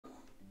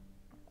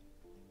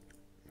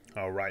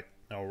All right,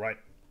 all right.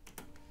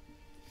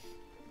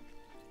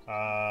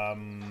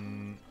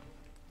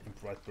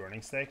 Improvised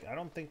burning stake. I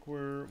don't think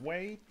we're...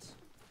 Wait.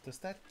 Does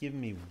that give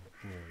me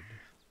wood?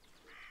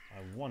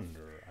 I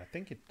wonder. I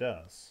think it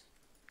does.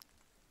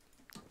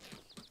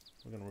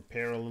 We're gonna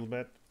repair a little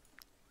bit.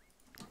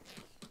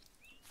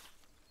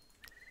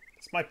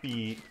 This might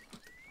be...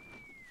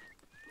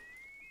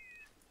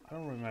 I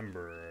don't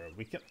remember.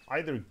 We can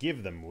either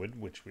give them wood,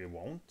 which we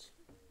won't.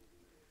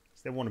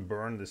 Because they want to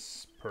burn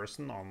this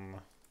person on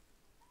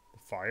the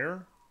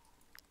fire.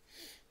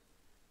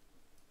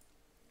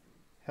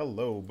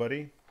 Hello,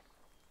 buddy.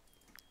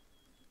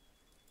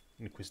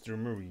 Inquisitor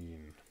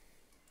Marine.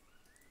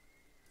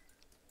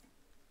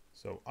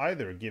 So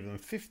either give them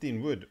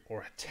 15 wood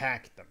or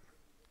attack them.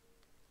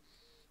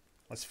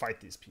 Let's fight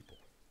these people.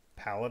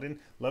 Paladin.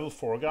 Level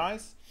 4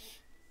 guys.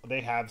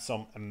 They have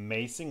some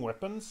amazing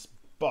weapons,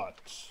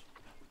 but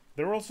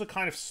they're also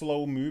kind of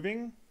slow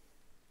moving.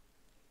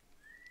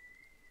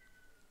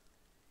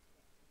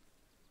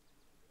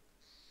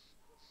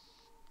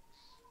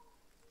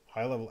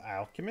 High level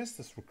alchemist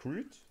as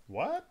recruit?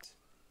 What?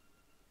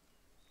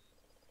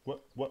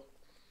 What?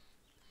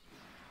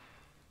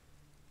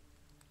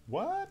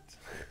 What?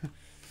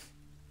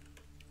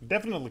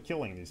 Definitely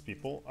killing these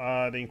people.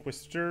 The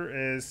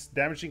Inquisitor is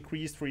damage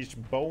increased for each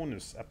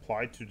bonus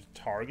applied to the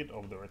target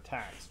of their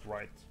attacks,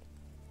 right?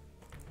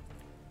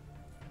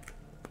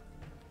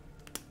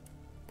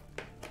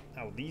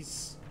 Now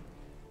these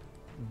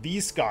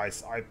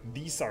guys,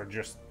 these are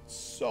just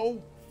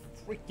so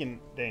freaking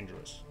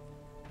dangerous.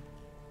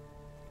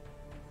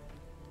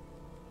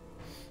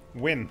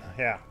 Win,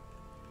 yeah.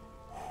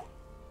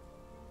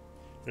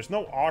 There's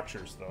no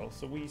archers though,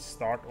 so we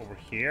start over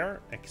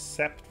here,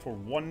 except for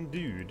one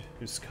dude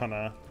who's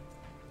gonna...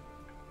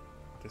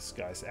 This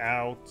guy's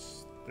out.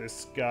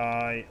 This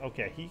guy...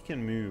 Okay, he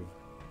can move.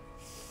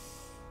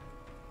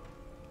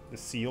 The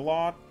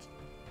Zealot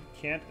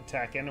can't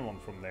attack anyone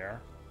from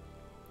there.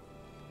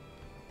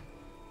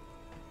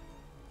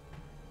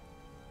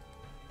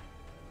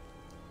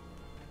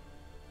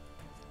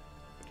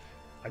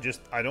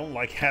 I don't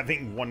like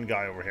having one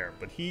guy over here,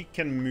 but he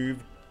can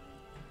move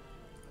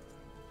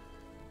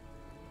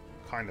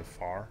kind of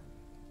far.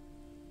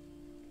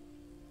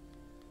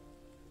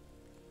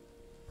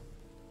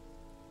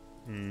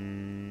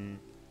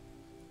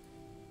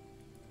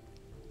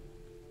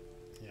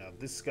 Yeah,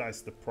 this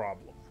guy's the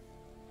problem.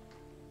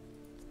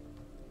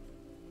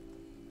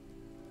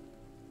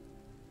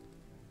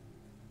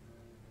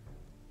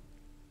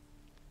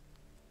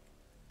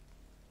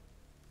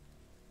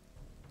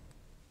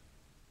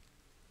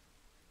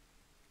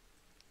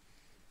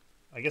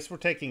 I guess we're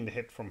taking the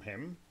hit from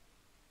him,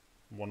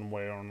 one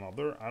way or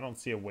another. I don't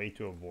see a way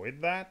to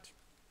avoid that.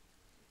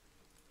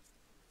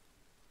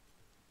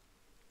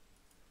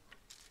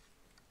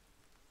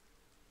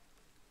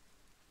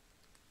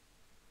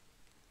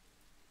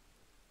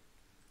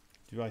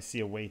 Do I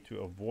see a way to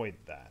avoid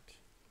that?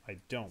 I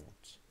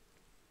don't.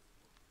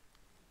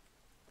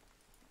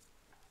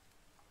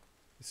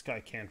 This guy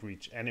can't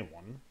reach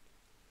anyone.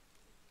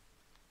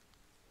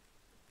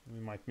 We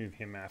might move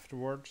him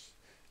afterwards.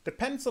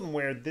 Depends on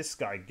where this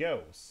guy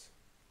goes.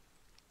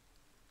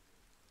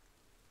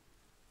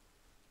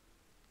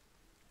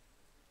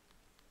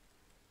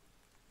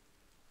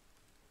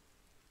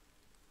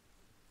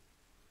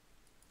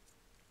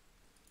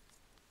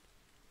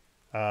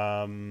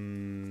 I'll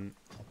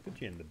put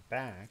you in the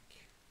back.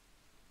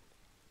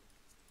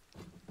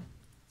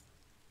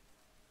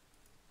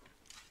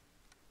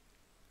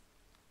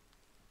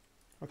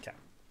 Okay.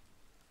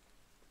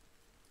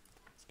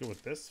 Let's go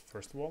with this,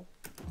 first of all.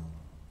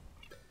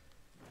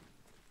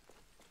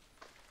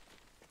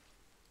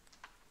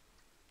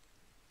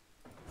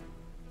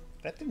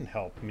 That didn't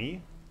help me.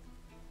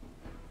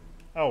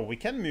 Oh, we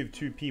can move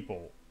 2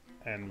 people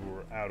and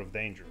we're out of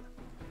danger.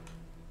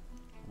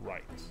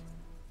 Right.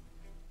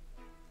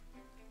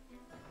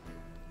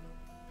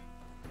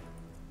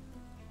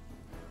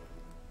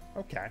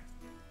 Okay.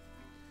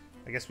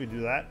 I guess we do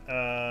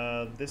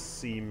that. This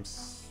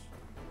seems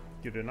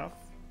good enough.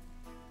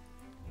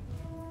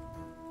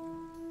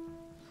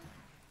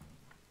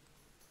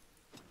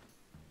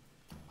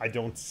 I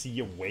don't see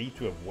a way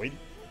to avoid.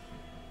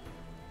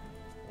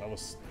 That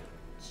was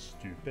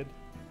stupid.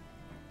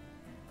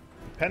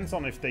 Depends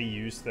on if they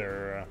use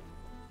their...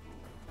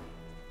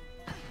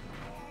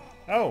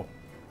 Oh!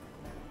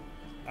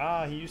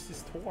 Ah, he used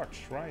his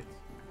torch, right.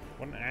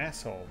 What an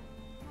asshole.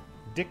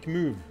 Dick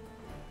move.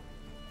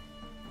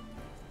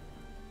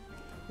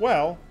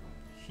 Well,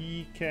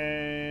 he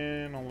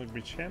can only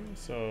reach him,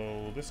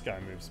 so this guy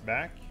moves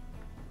back.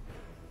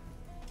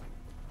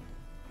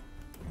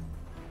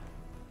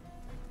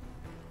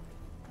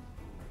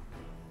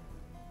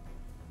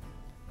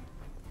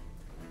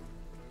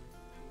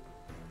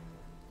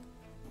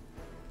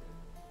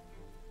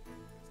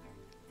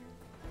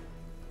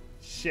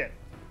 Shit.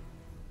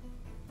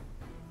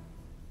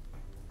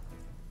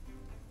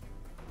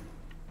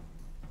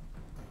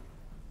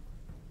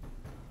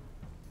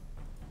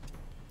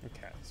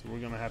 Okay, so we're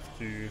gonna have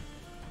to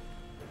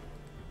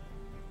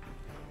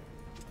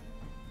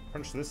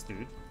Punch this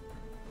dude.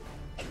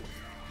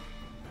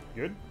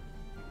 Good.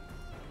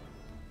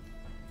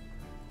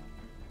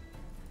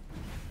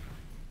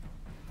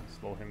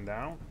 Slow him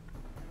down.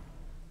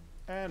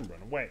 And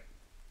run away.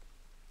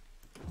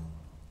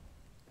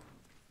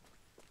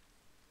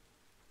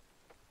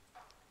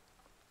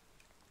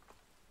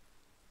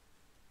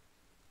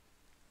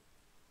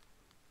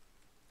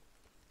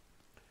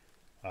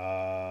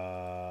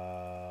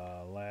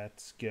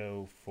 Let's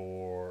go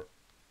for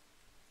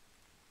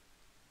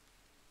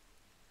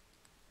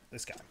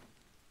this guy.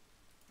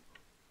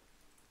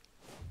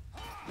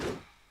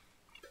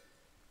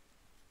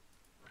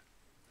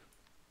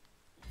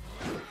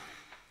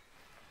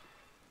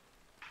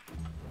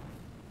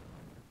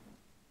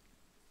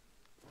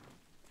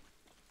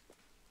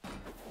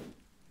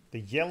 The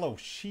yellow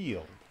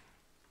shield.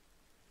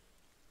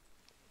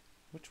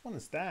 Which one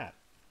is that?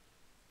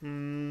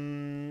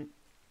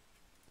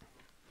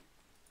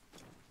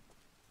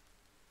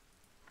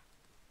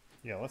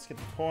 Yeah, let's get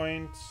the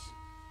points.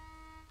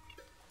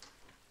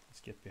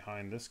 Let's get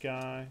behind this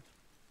guy.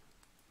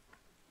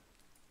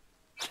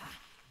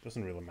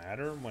 Doesn't really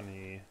matter when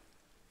he...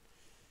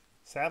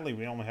 Sadly,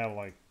 we only have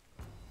like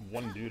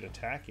one dude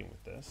attacking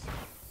with this.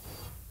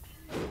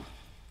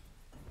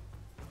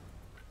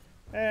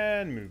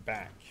 And move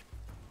back.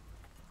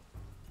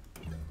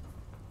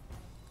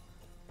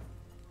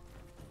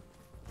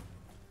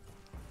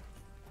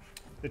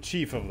 The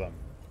chief of them.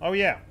 Oh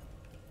yeah.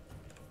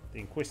 The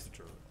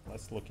Inquisitor.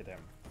 Let's look at him.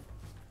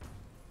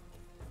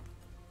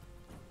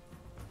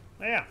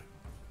 Yeah.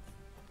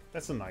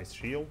 That's a nice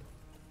shield.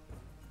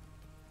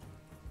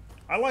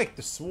 I like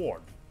the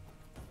sword.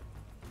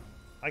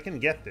 I can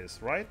get this,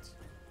 right?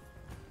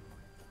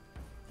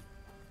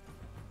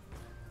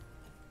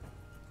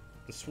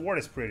 The sword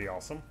is pretty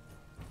awesome.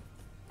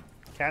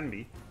 Can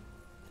be.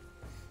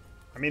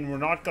 I mean, we're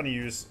not gonna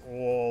use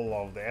all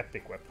of the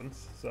epic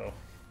weapons, so...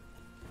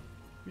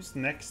 Who's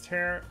next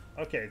here?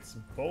 Okay, it's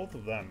both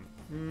of them.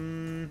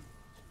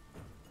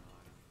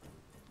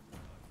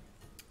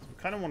 So we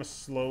kind of want to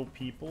slow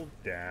people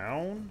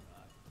down.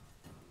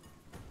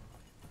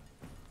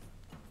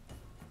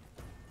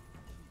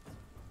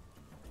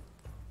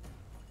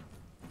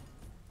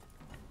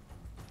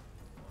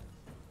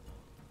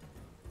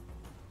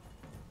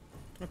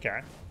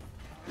 Okay.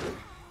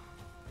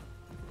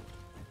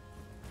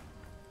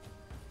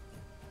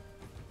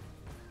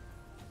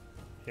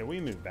 Yeah, we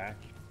move back.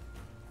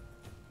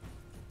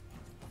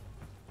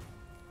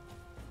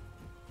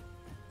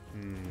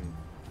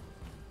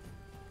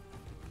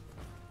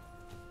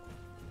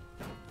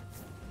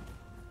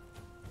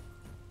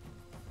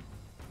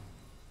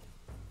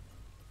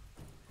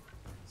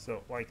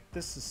 So, like,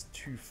 this is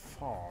too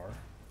far.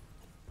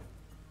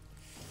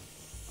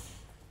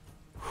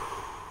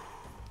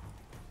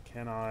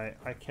 Can I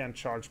can't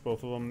charge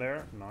both of them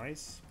there.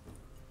 Nice.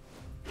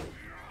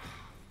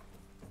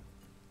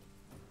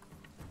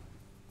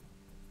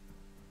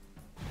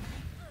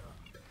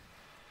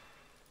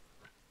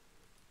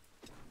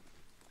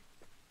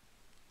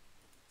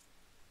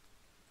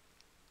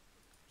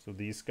 So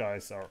these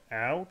guys are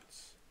out.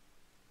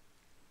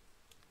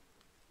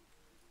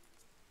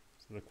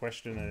 So the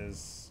question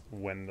is,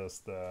 when does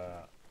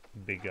the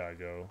big guy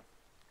go?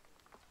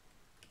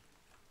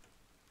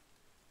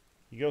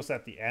 He goes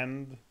at the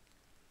end.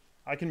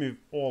 I can move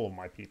all of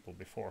my people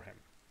before him.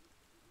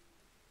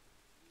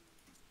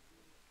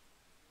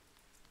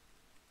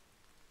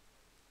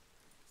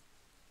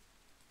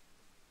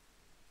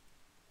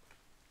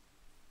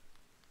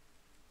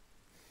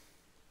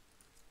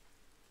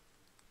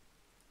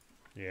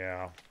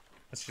 Yeah,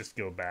 let's just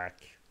go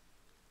back.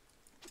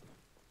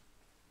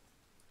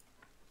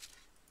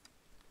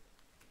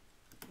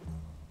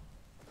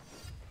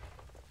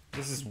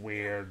 This is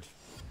weird.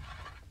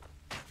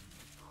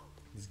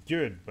 It's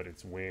good, but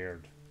it's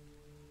weird.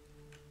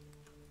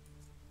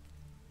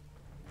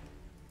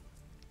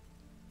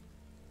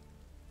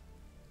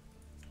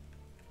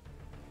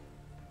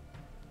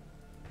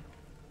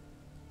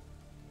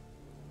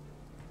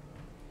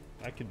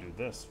 I could do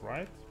this,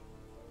 right?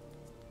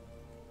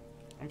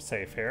 I'm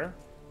safe here.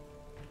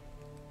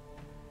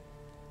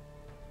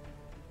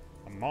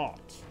 I'm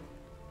not.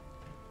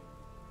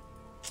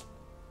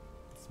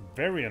 It's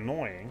very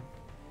annoying.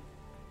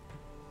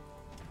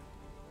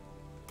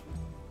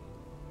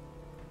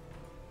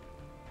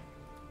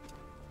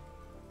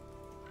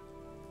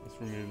 Let's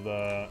remove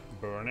the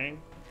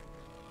burning.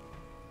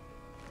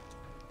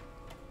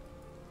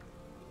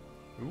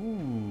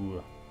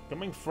 Ooh,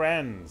 coming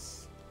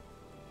friends.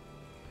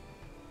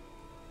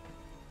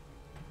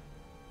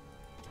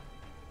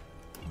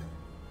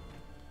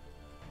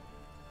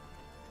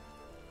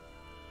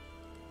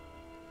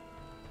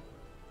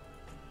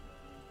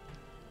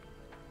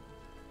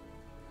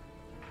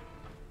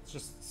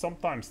 Just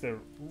sometimes they're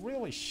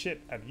really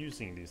shit at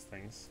using these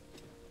things.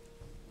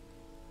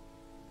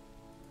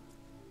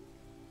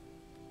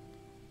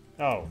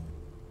 Oh,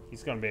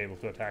 he's gonna be able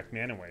to attack me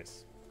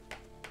anyways.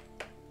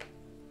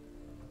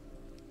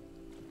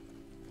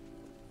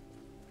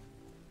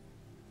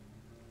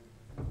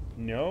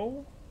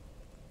 No?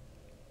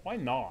 Why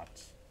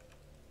not?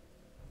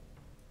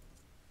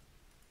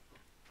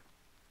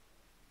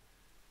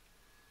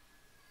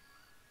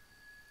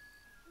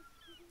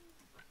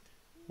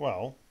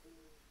 Well,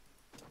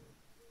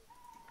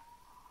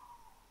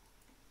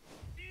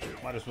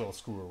 might as well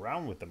screw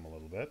around with them a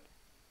little bit.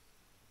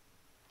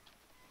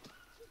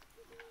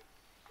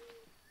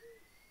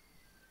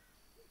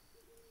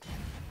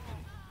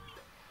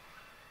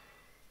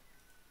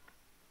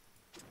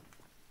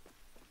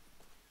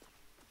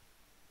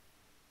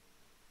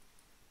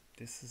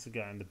 This is a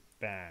guy in the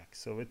back,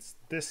 so it's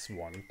this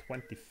one,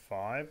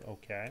 25,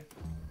 okay.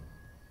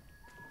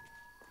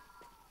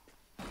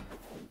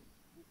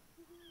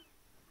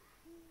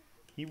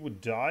 He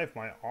would die if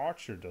my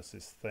archer does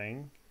his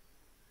thing.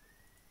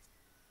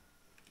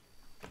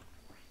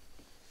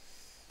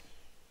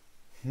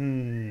 We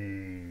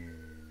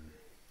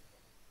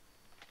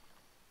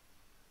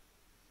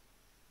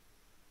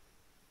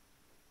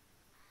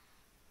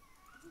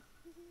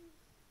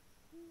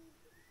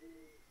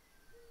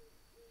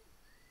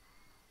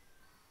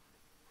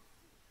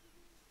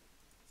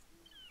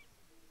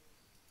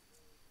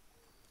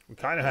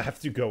kind of have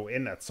to go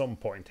in at some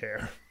point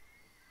here.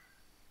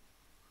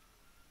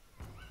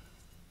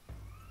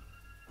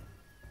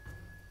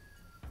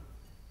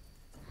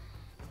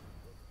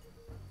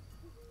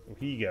 So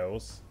he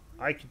goes.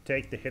 I could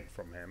take the hit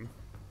from him.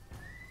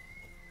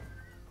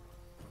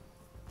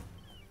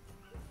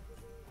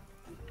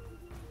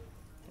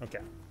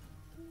 Okay.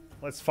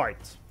 Let's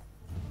fight.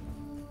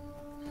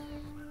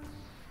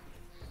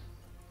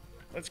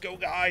 Let's go,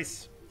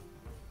 guys!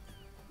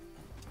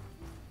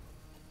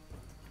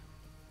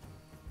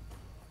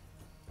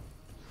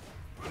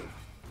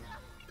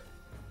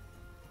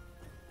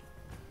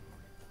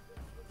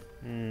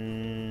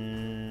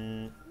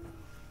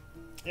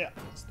 Yeah,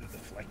 let's do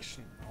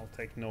deflection. I'll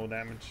take no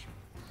damage.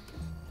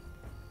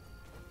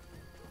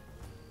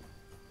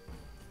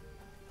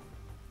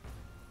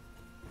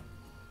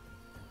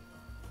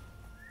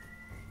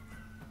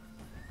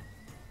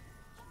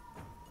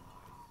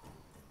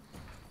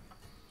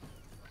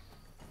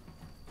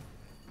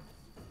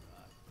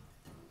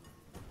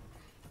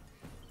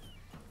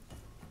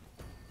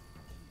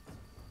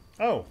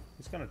 Oh,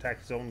 he's gonna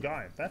attack his own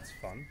guy. That's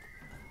fun.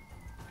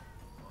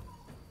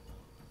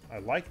 I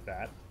like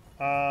that.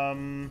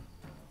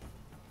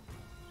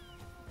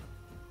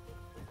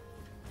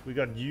 We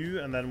got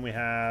you, and then we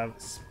have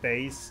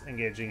space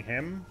engaging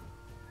him.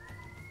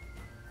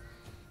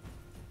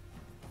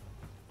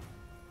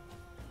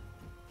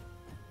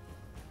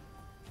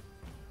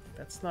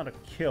 That's not a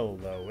kill,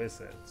 though, is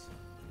it?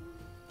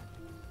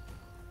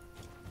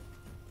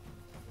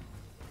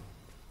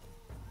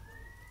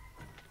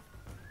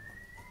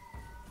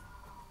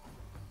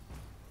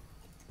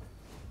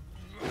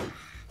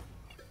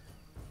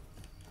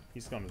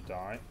 He's gonna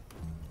die.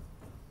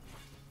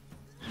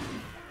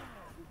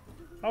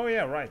 Oh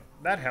yeah, right.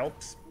 That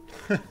helps.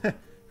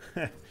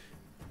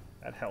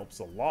 That helps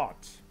a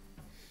lot.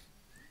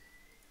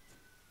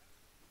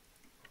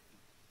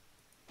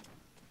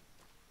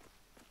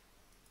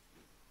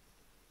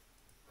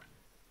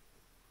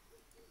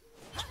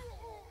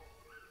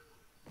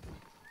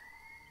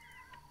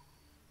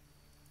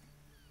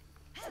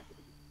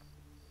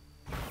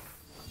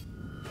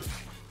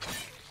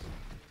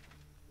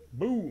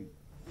 Boom.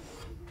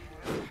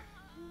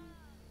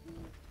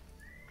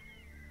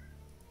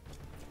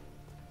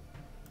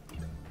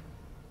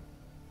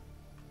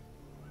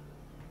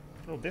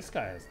 Oh, this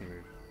guy hasn't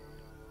moved.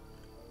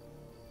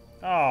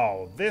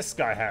 Oh, this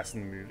guy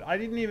hasn't moved. I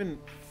didn't even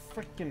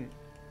freaking...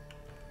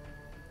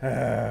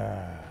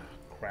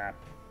 crap.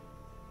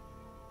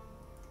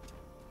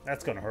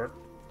 That's gonna hurt.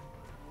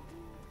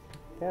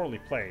 Poorly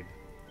played.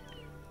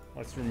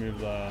 Let's remove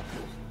the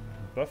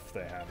buff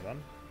they have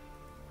then.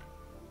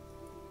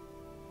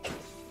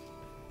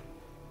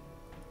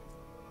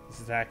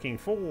 He's attacking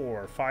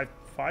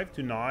 5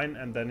 to 9,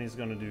 and then he's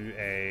gonna do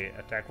a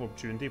attack of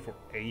opportunity for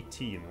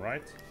 18,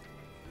 right?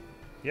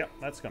 Yep,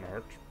 that's gonna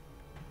hurt.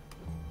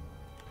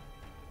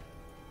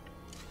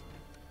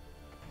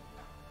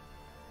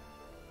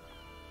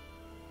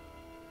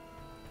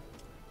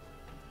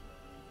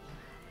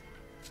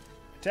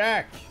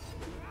 Attack!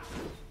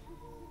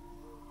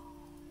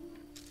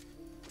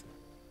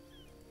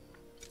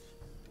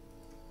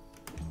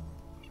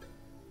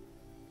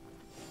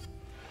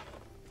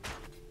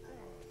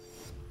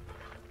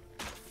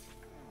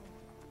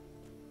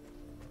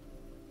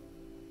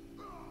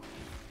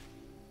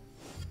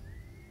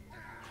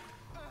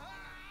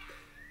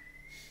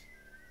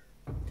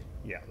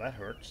 Yeah, that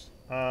hurts.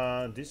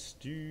 This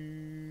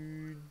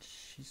dude,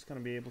 he's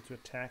gonna be able to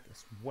attack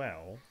as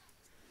well.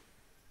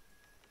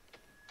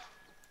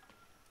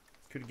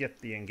 Could get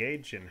the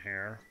engage in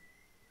here.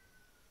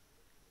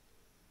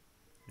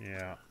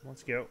 Yeah,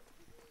 let's go.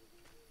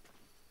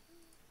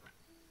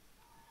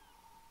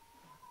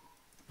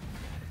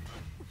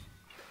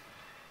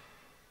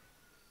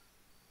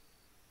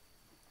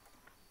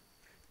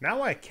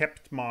 Now I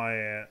kept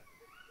my...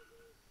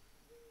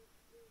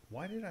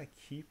 Why did I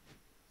keep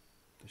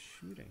the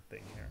shooting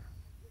thing here?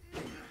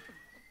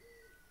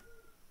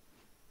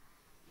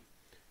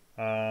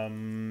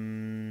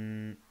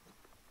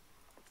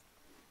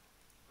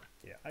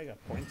 Yeah, I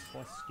got points.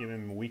 Let's give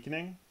him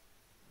weakening.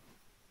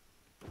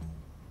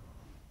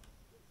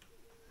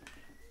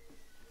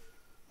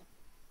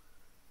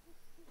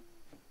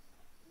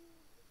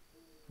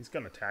 He's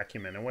gonna attack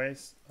him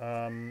anyways.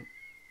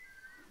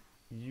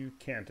 You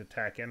can't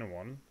attack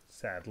anyone,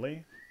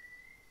 sadly.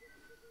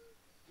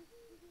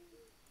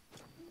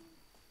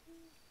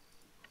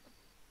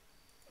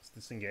 Let's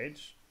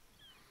disengage.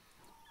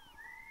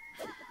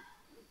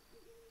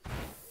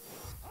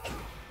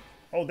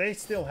 Oh, they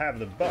still have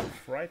the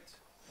buff, right?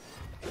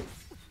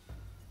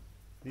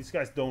 These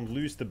guys don't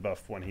lose the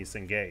buff when he's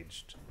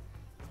engaged.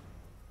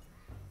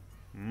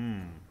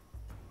 Hmm.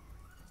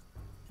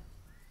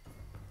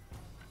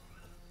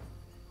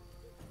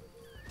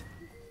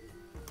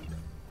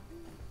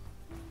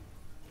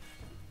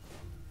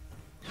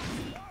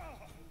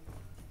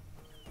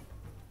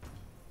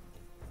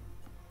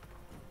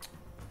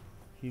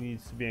 He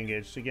needs to be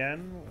engaged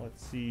again.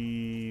 Let's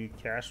see.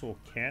 Casual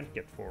can't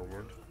get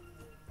forward.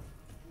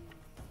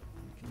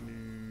 We can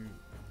move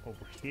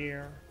over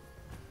here.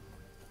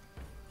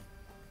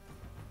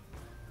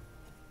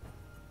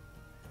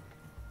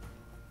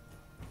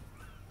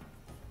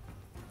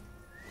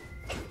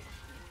 Do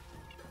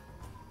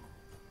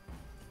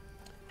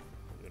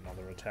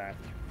another attack.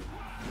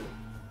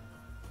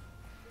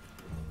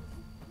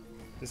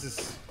 This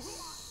is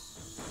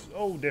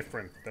so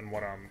different than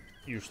what I'm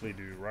usually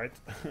do, right?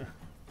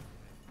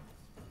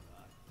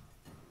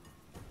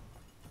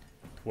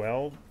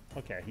 12.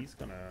 Okay, he's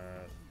gonna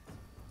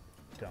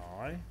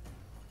die.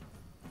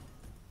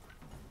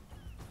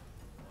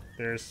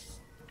 There's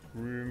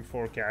room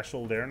for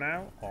casual there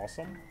now.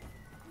 Awesome.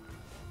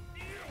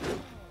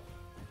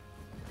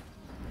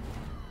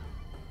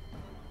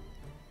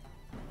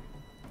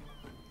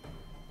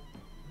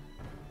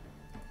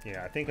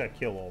 Yeah, I think I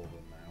kill all of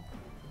them now.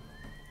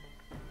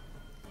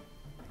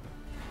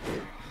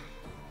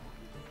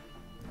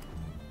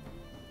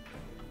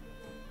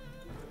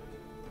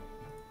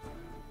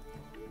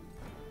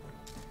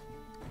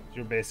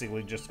 You're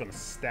basically just gonna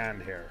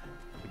stand here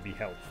to be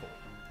helpful.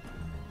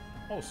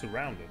 Oh,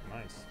 surrounded.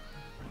 Nice.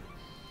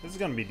 This is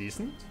gonna be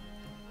decent.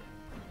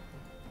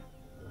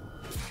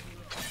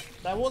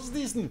 That was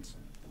decent!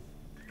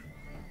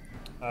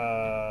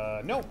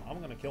 No, I'm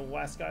gonna kill the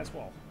last guy as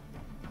well.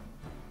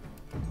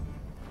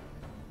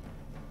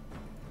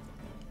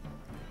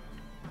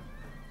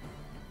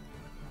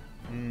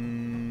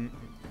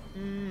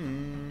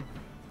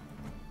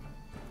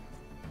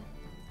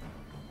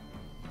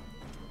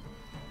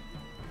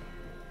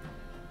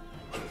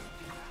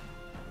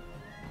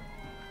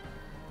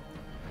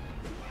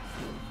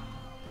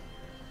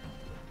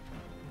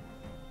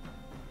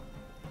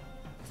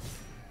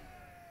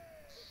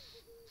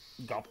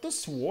 Got the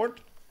sword?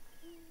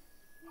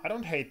 I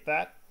don't hate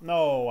that.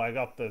 No, I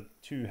got the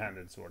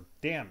two-handed sword.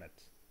 Damn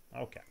it.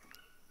 Okay.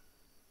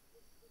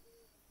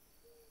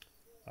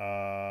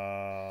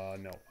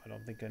 No, I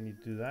don't think I need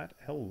to do that.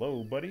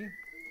 Hello, buddy.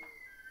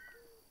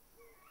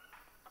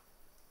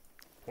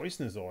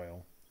 Poisonous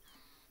oil.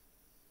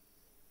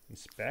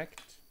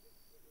 Inspect.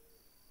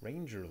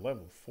 Ranger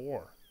level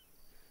 4.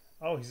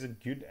 Oh, he's a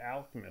good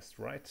alchemist,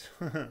 right?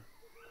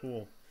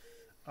 Cool.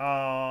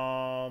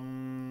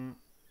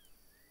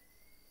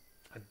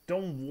 I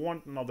don't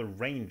want another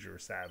ranger,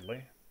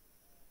 sadly.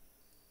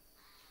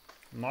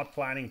 I'm not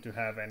planning to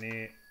have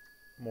any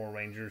more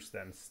rangers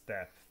than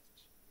theft.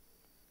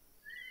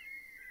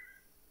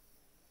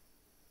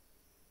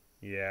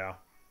 Yeah.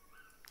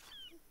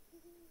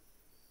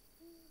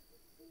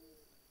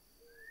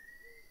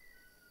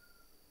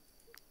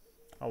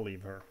 I'll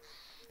leave her.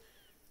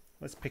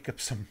 Let's pick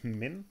up some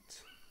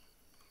mint.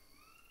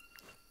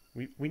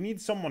 We need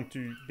someone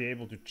to be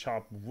able to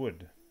chop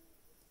wood.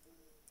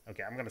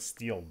 Okay, I'm gonna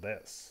steal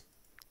this.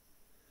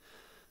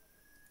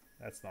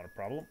 That's not a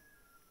problem.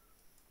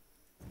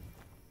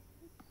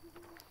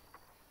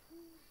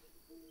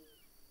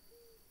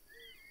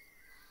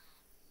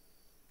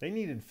 They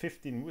needed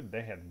 15 wood,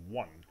 they had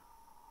 1.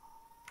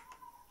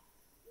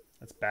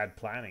 That's bad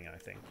planning, I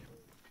think.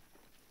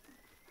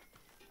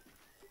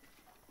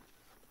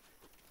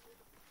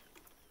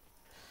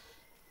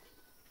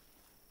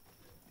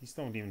 These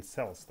don't even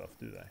sell stuff,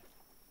 do they?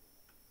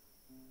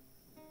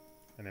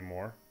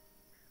 Anymore.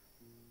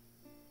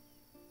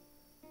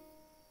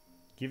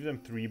 Give them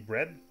 3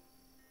 bread.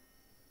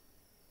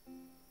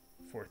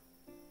 For...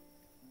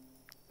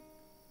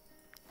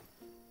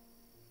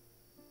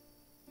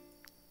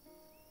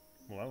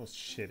 Well, that was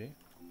shitty.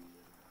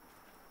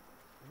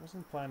 I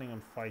wasn't planning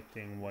on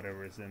fighting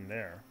whatever is in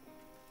there.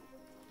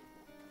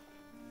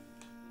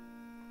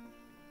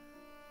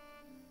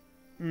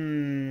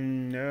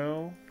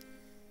 No.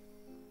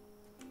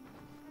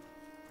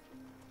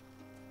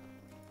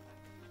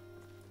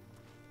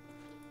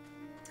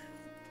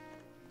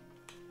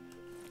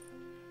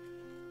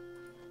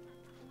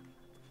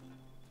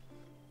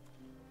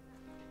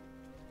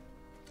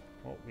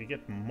 Well, we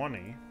get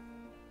money.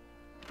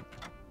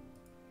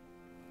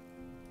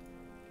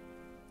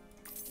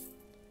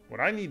 What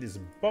I need is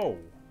a bow.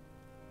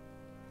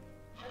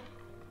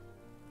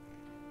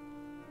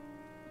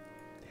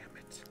 Damn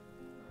it.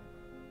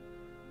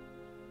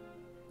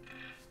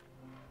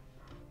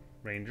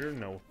 Ranger,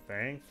 no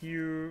thank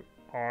you.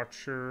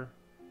 Archer.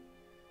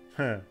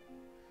 Huh.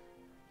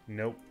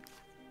 Nope.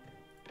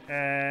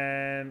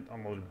 And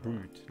unload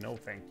brute. No,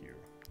 thank you.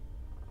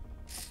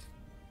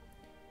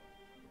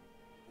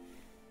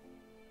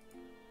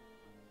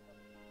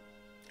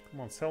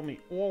 Come on, sell me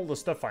all the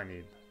stuff I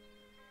need.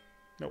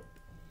 Nope.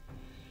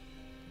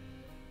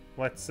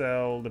 Let's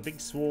sell the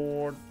big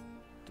sword,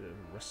 the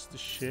rusty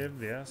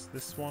shiv, yes,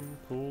 this one,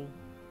 cool.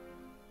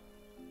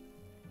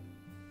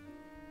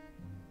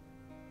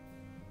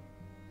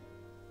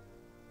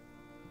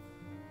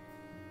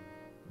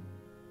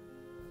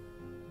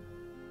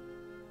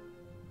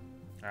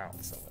 I'll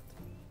sell it.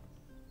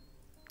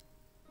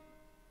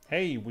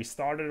 Hey, we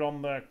started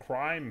on the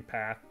crime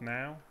path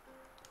now.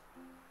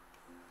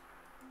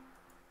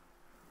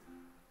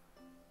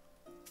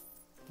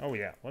 Oh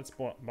yeah, let's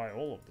buy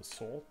all of the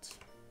salt.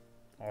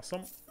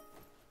 Awesome.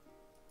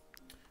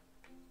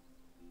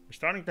 We're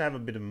starting to have a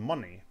bit of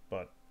money,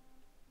 but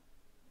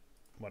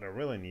what I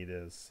really need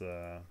is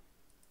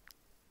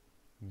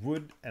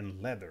wood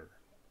and leather.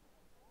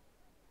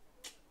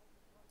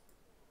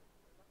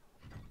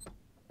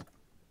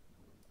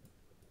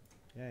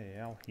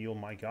 Yeah, I'll heal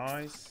my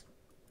guys.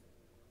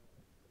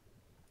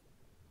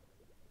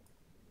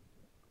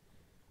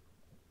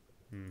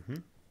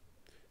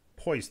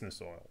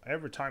 Poisonous oil.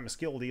 Every time a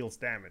skill deals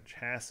damage,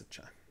 has a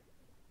chance.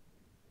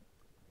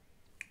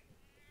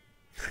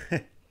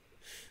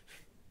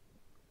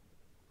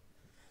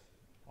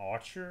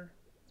 Archer?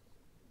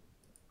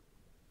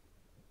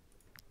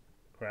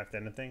 Craft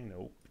anything?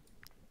 Nope.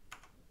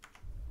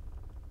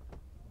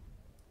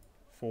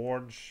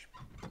 Forge.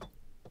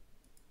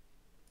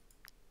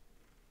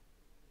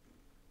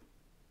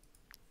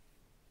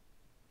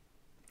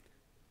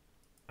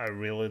 I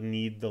really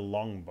need the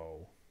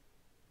longbow.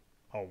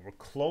 Oh, we're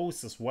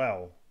close as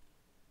well.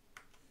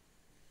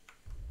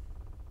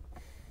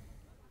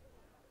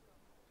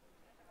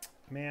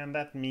 Man,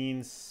 that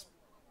means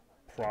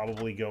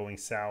probably going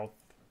south,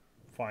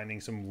 finding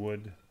some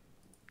wood.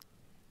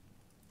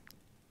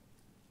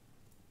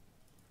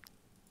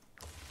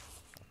 I'll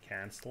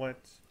cancel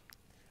it.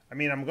 I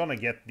mean, I'm gonna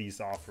get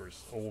these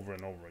offers over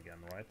and over again,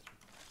 right?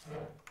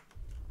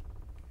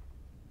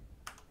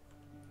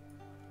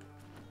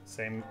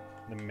 Same,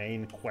 the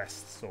main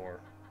quests or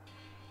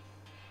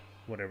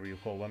whatever you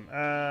call them.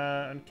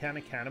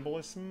 Uncanny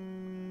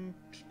cannibalism.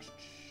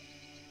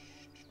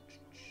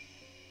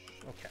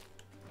 Okay,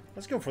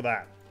 let's go for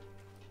that.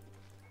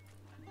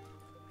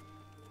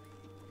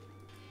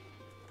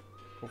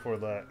 Go for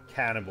the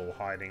cannibal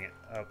hiding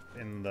up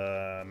in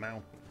the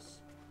mountains.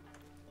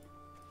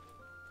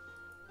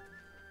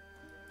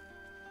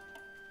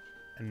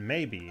 And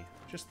maybe,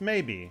 just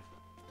maybe,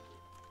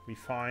 we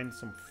find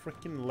some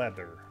freaking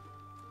leather.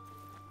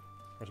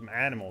 Or some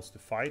animals to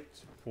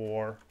fight,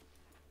 or...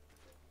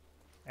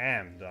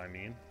 And, I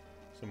mean,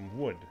 some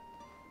wood.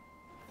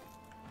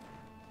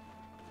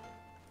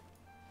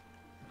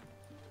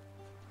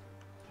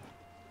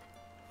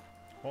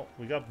 Well,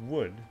 we got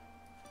wood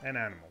and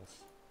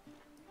animals.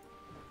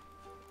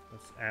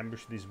 Let's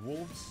ambush these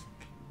wolves.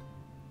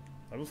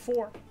 Level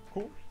 4.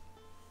 Cool.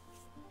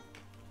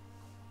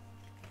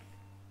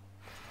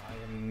 I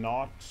am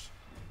not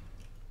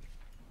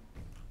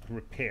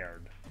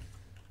repaired.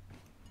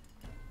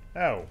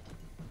 Oh.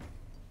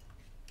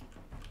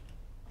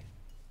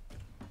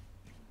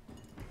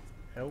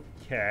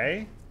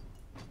 Okay.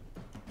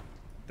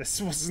 This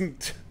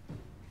wasn't...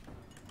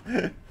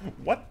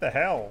 What the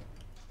hell?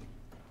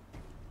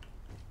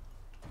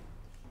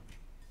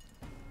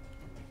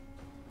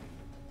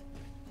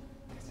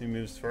 He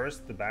moves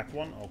first, the back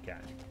one? Okay.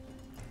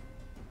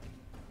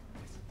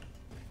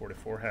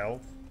 44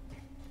 health.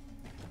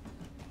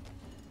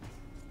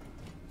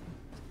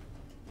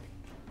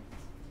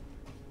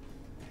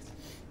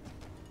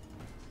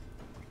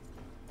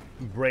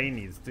 Bray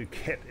needs to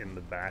get in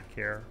the back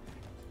here.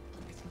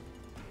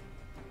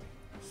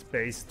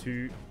 Space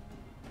to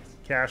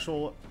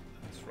casual.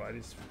 That's right,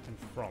 he's in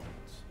front.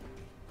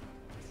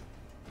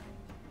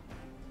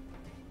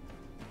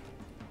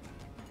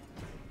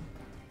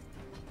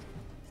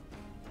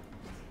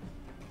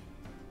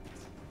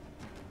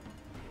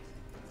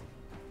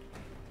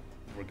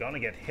 We're gonna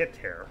get hit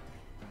here.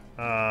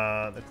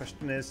 The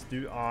question is,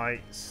 do I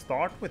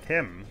start with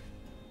him?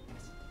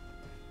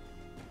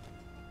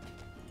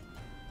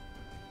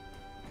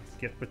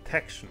 Get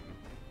protection.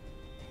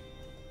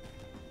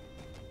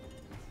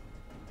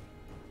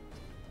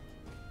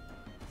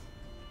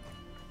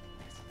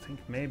 I think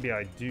maybe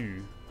I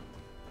do.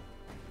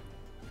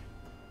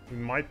 We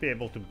might be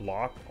able to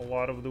block a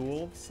lot of the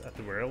wolves at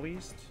the very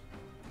least.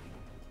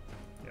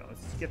 Yeah,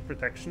 let's get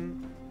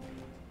protection.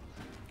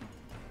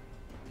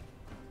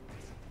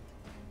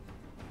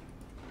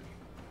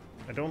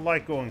 I don't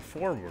like going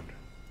forward.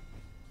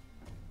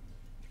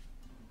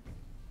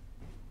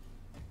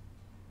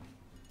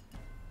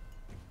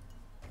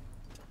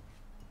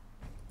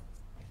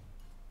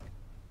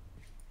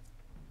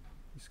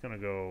 Gonna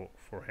go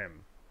for him.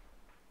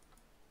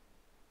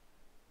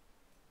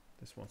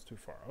 This one's too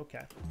far.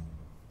 Okay.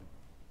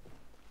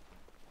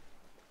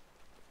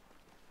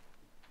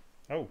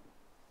 Oh.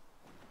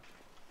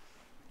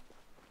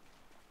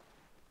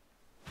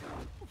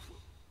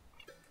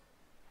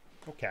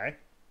 Okay.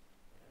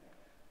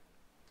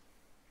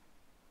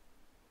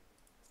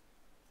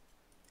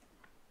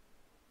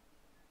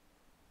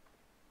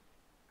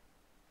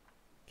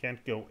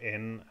 Can't go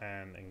in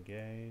and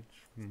engage.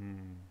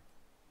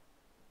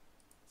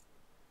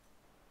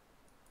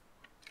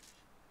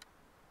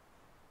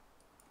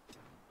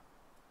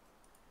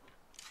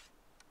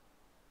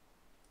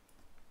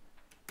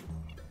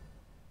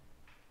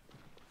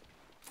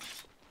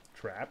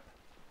 Trap.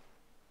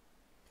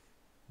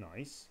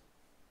 Nice.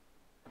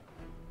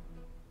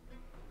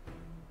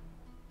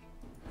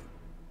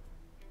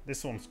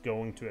 This one's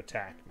going to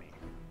attack me.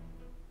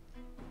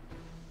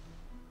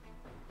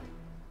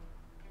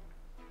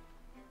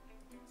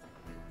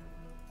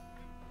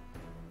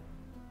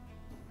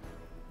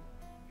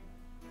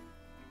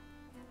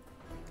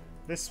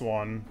 This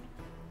one.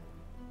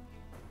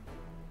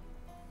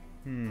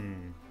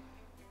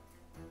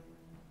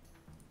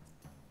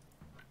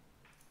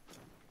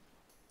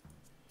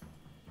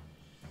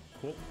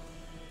 Cool.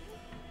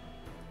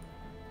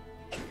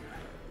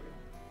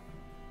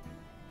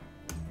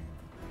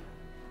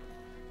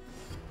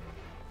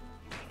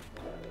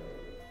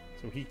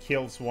 So he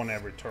kills one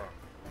every turn.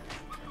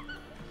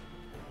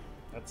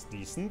 That's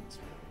decent.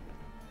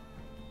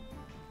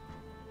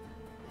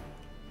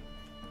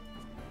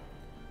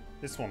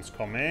 This one's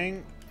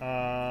coming.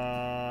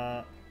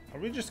 Are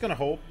we just gonna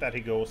hope that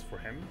he goes for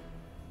him?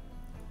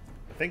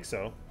 I think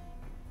so.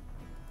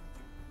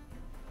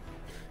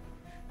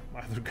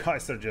 My other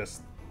guys are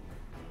just...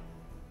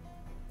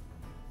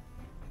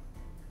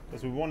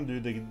 Because we want to do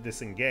the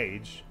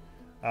disengage.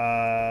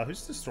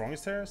 Who's the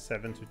strongest here?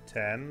 7 to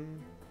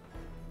 10.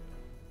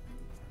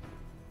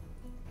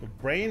 The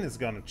brain is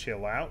gonna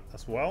chill out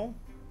as well.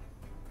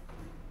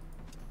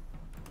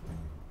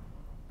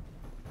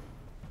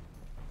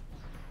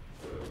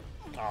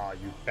 Ah,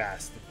 you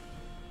bastard.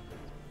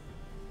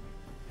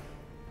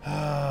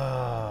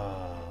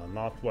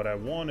 Not what I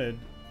wanted.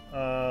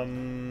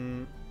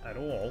 At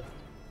all.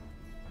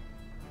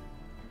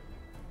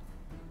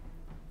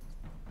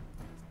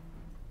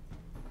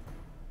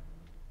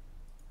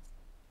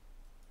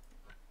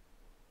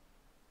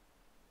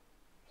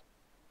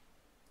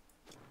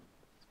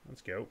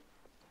 Let's go.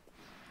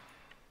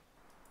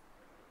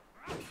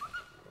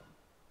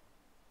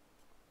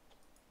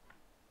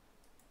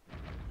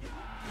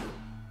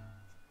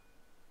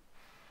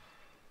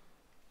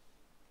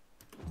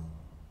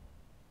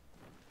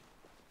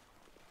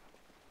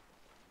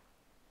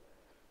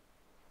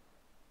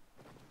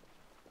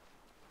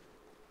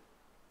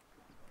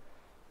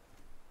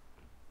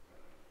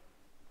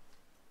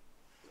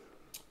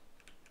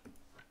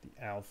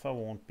 The alpha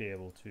won't be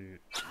able to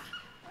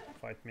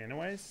fight me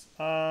anyways.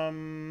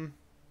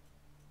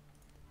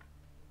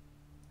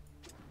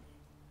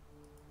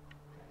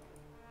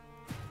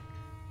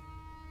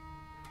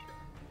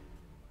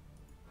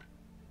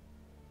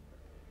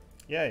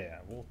 Yeah,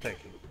 we'll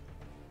take it.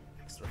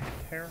 Extra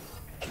hair.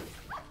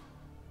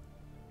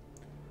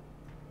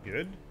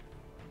 Good.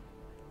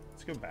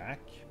 Let's go back.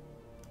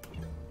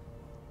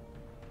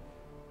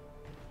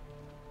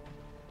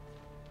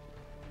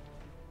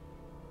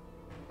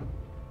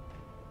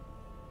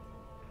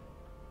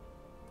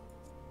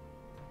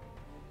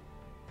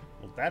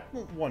 Well, that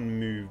one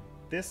moved.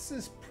 This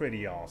is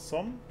pretty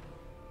awesome.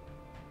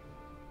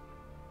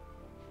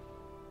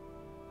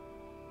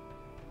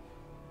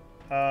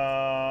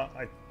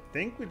 I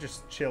think we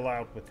just chill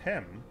out with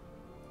him.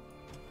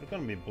 We're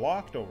gonna be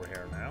blocked over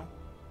here now.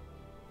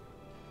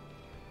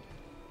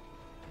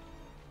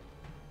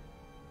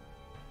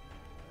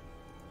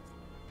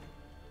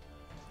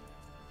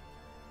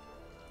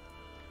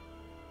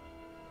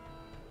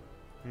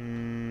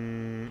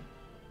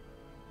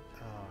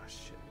 Oh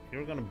shit.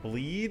 You're gonna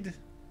bleed?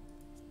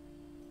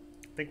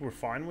 I think we're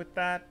fine with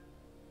that.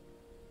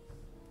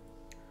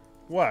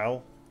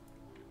 Well.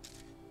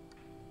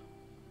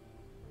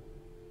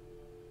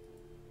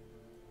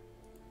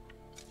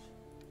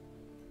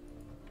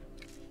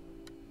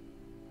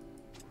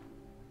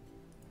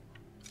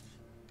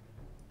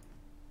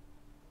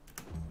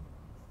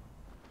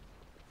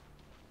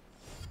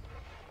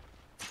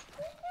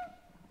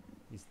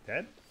 He's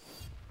dead?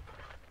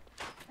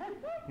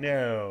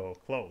 No,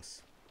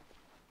 close.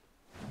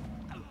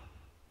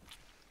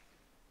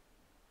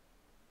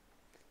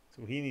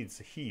 So he needs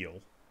to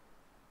heal.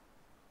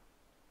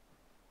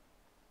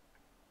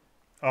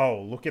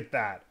 Oh, look at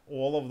that.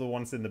 All of the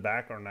ones in the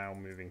back are now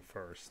moving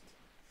first.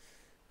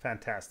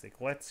 Fantastic.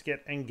 Let's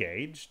get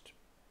engaged.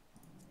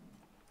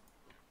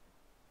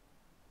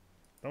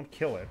 Don't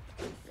kill it.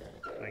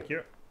 Thank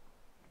you.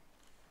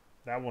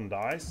 That one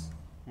dies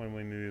when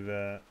we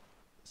move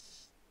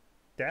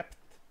depth.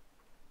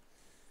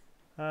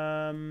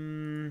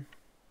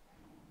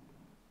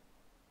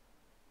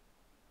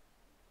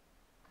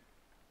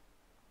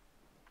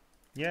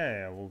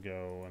 Yeah, we'll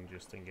go and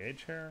just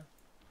engage here.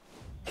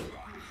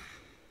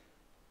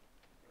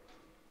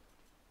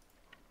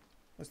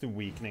 Let's do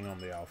weakening on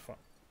the alpha.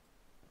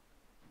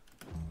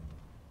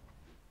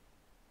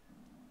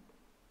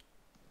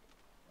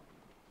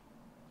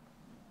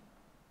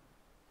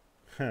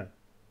 Huh.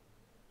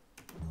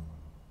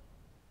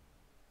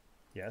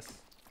 Yes.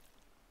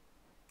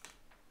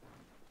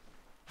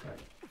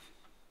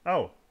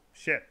 Oh,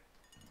 shit.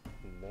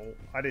 Lol.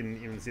 I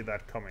didn't even see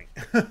that coming.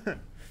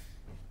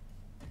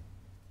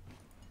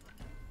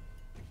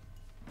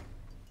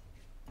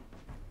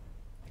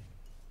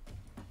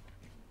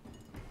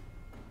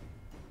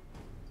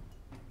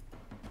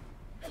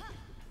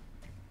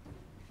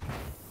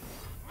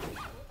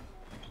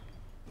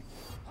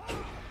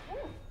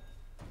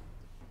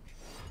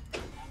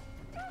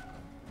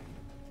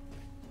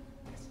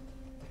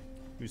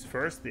 Who's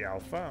first? The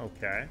alpha?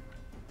 Okay.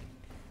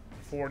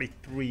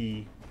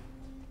 43.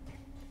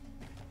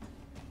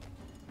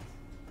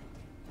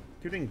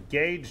 Could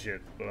engage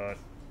it, but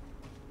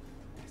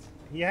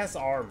he has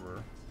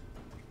armor.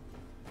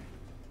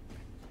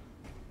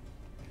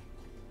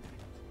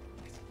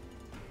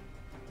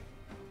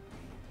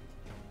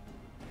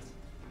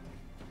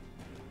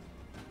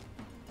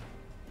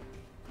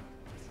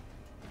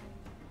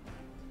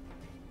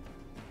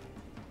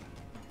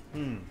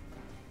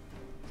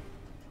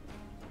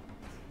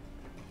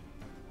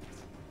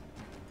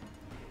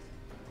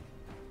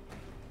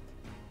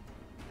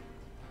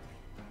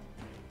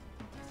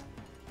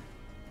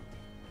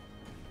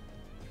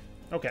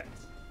 Okay.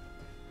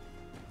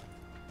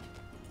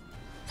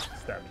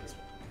 Stab this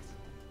one.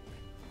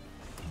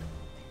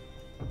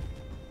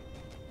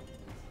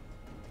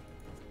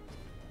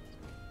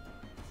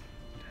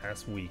 It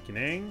has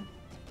weakening.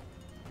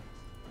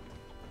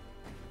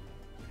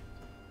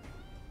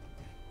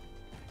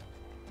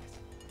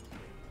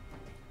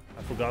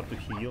 I forgot to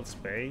heal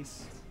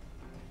space.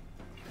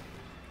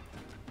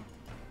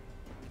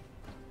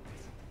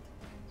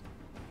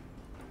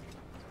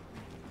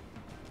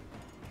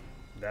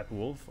 That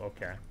wolf?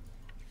 Okay.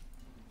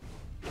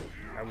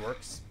 That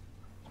works.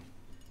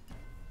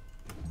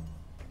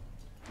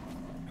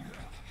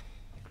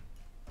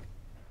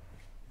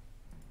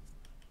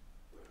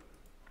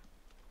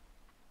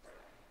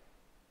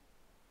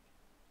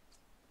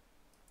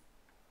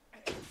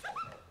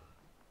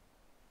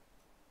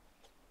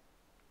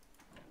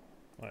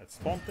 Let's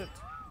taunt it.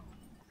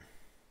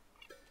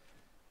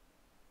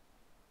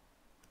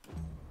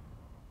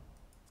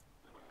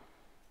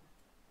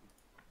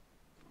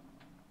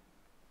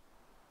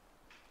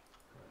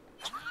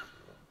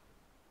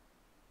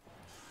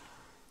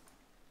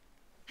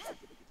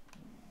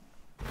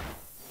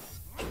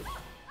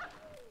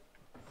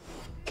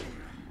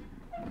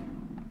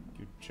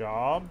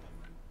 Job.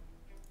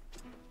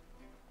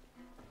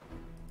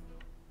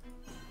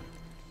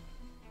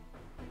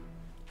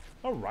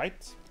 All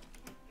right.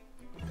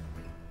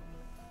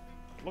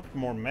 Looked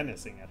more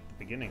menacing at the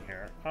beginning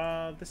here.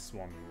 This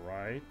one,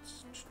 right?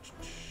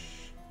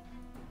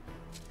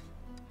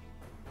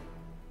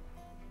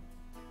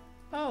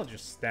 I'll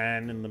just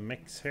stand in the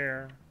mix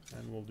here,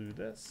 and we'll do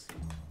this.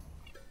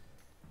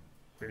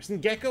 Pearson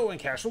Gecko and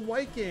Casual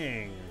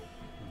Viking.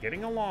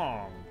 Getting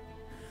along.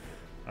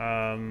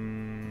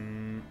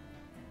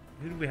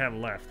 Who do we have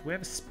left? We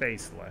have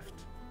space left.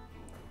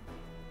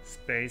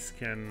 Space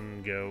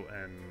can go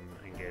and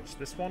engage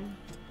this one.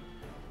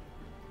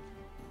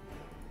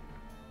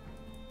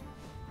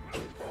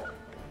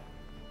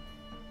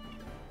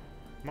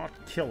 Not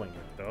killing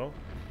it though.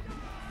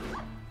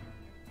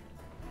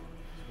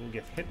 We'll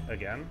get hit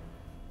again.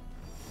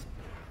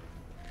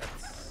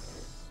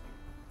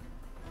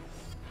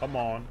 Come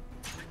on.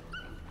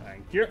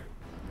 Thank you.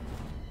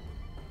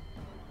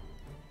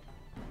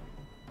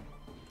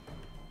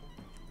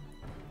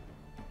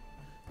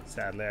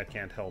 Sadly, I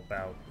can't help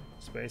out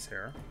space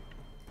here.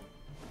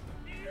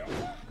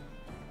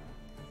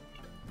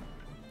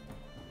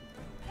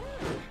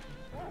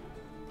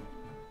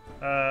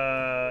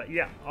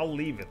 Yeah, I'll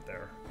leave it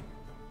there.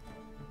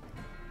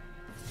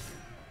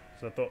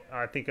 So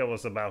I think I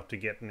was about to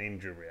get an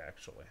injury,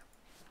 actually.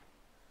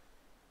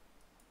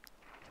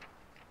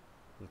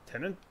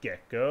 Lieutenant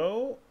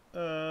Gecko,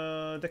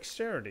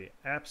 dexterity,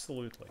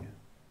 absolutely.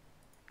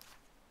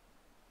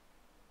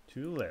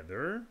 2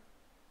 leather.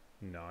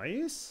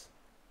 Nice.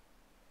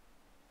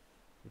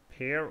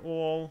 Repair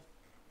all.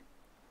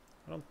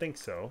 I don't think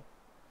so.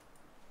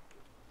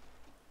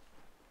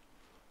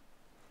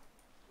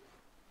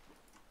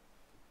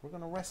 We're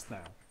gonna rest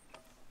now.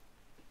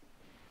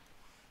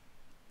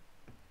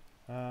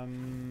 We'll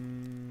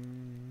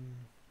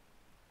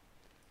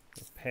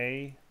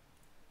pay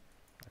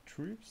our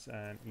troops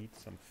and eat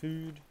some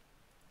food.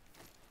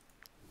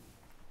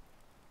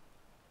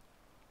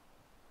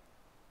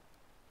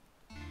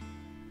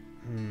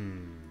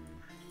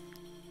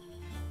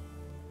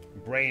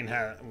 Brain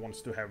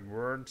wants to have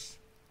words.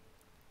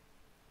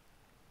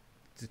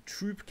 The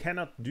troop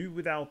cannot do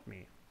without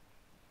me.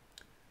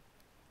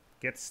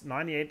 Gets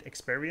 98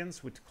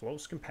 experience with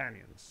close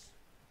companions.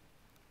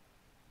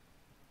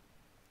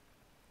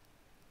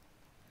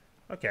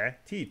 Okay,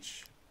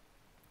 teach.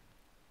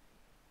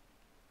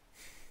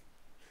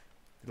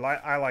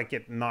 I like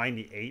get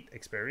 98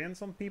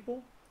 experience on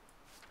people.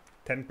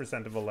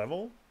 10% of a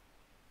level.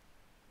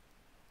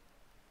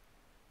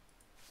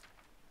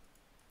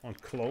 On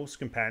close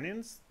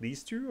companions,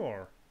 these two,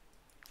 or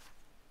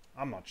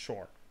I'm not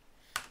sure.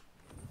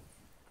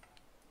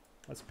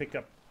 Let's pick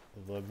up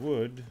the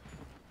wood.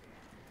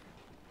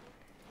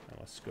 And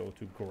let's go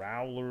to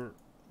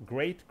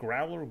Great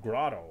Growler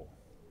Grotto.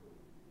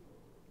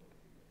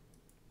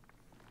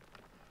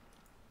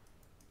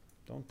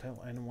 Don't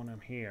tell anyone I'm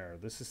here.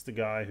 This is the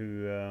guy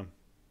who the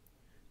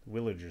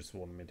villagers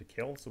wanted me to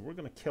kill, so we're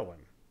gonna kill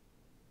him.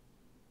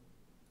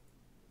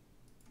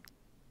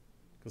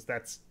 Because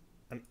that's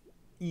an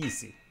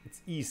easy.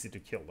 It's easy to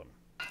kill them.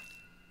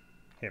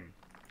 Him.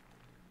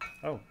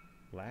 Oh,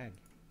 lag.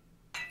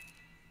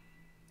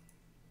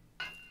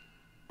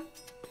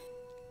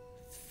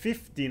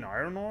 15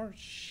 iron ore?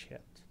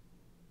 Shit.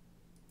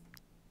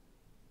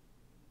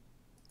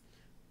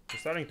 We're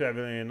starting to have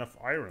enough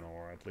iron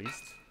ore, at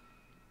least.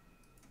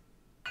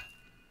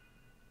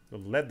 The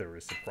leather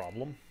is the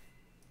problem.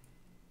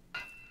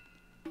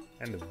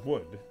 And the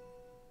wood.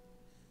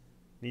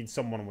 Need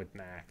someone with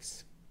an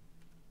axe.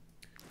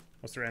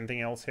 Was there anything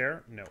else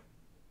here? No.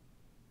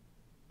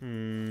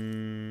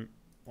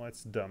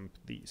 Let's dump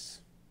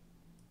these.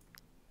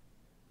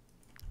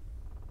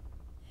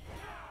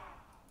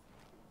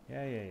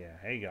 Yeah.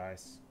 Hey,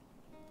 guys.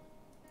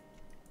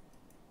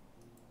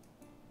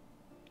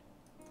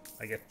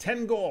 I get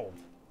 10 gold.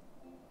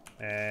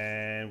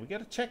 And we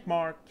get a check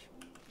mark.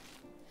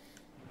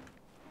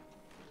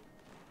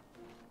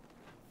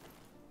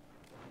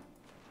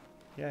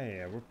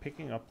 Yeah, we're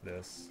picking up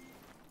this.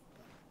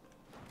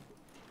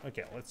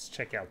 Okay, let's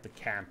check out the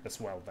camp as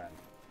well then,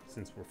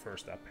 since we're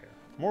first up here.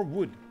 More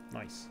wood.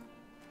 Nice.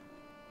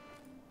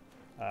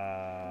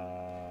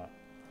 I'm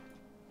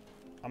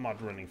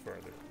not running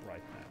further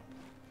right now.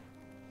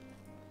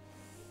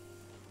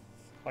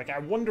 Like, I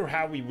wonder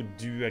how we would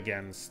do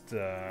against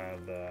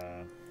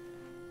the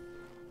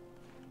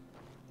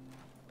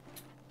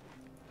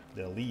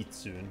elite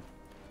soon.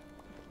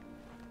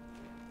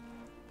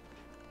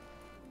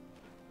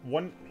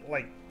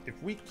 Like,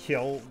 if we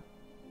kill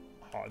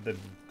the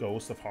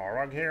Ghost of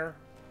Harag here,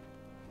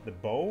 the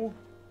bow,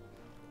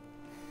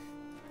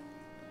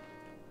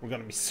 we're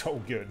gonna be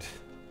so good.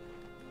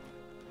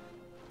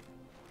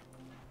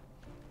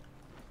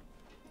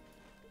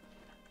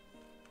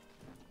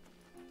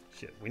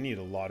 Shit, we need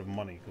a lot of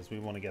money because we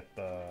want to get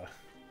the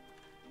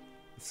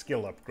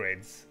skill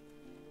upgrades.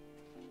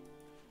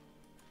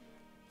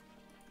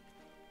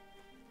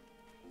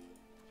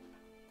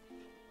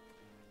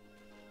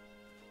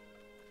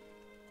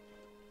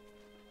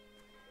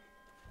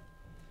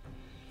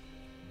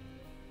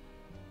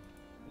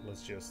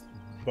 Let's just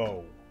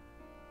bow.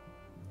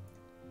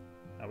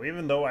 Now,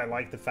 even though I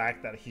like the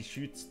fact that he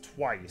shoots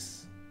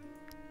twice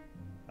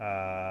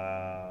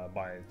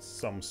by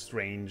some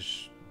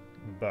strange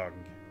bug,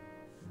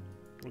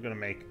 we're gonna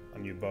make a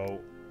new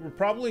bow. We're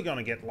probably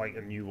gonna get like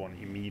a new one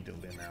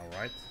immediately now,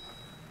 right?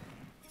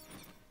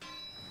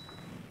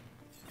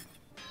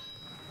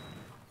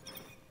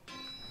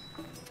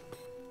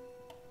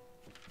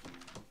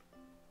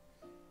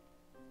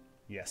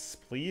 Yes,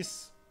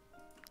 please.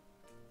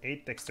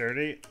 8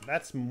 dexterity.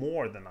 That's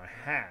more than I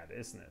had,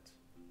 isn't it?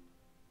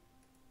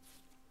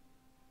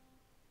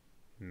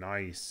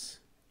 Nice.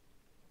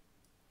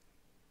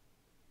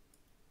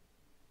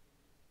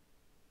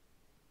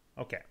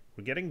 Okay,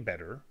 we're getting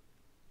better.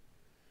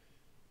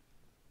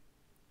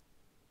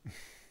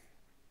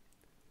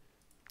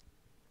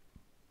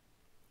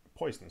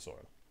 Poisonous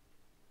oil.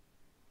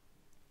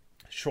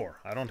 Sure,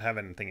 I don't have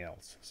anything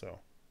else,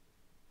 so.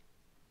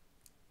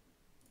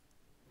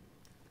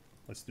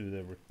 Let's do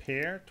the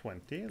repair,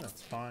 20,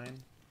 that's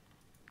fine.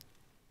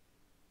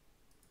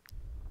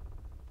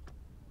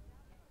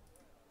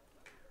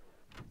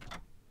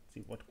 Let's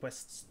see, what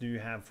quests do you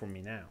have for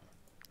me now?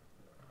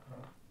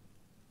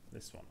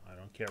 This one, I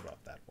don't care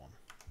about that one.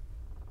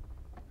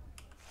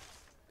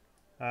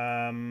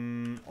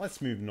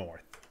 Let's move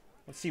north.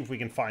 Let's see if we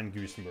can find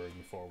Gosenburg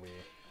before we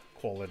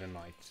call it a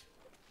night.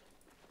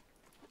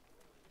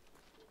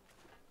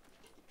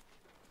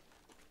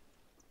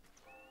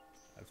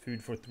 Have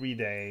food for 3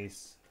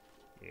 days.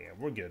 Yeah,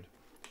 we're good.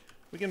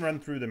 We can run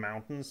through the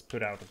mountains,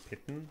 put out a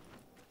pitten.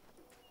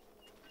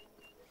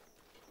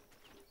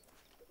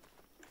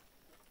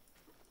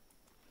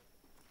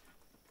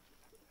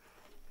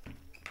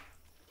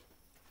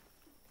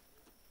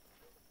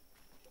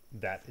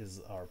 That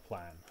is our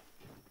plan.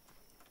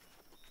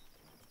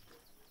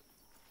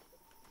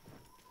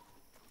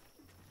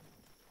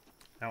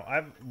 Now,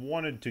 I've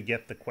wanted to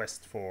get the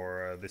quest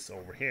for this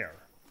over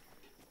here.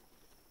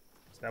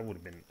 So that would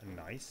have been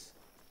nice.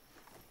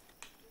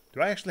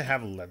 Do I actually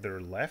have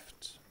leather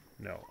left?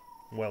 No.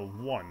 Well,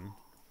 1.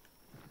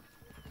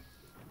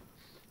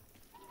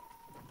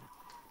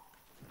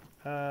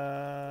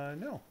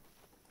 No.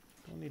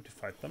 Don't need to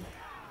fight them.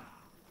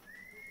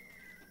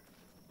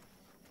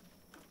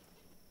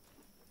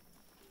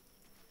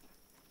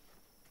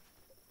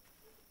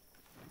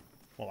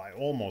 Well, I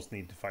almost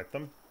need to fight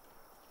them.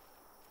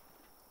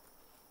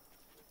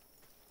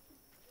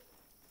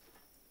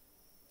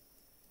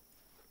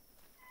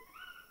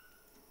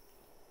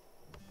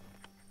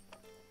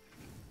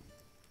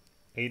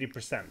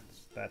 %.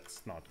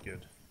 That's not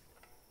good.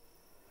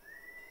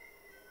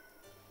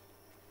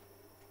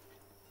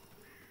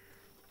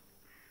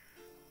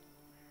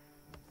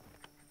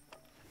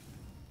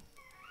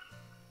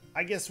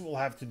 I guess we'll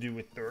have to do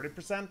with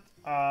 30%.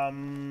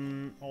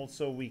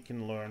 Also, we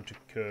can learn to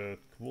cook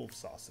wolf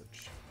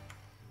sausage.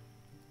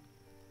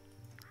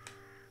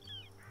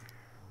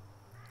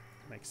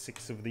 Make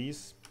 6 of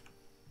these.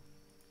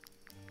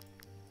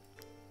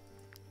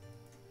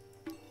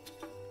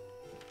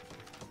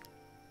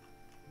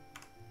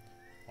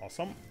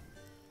 Awesome.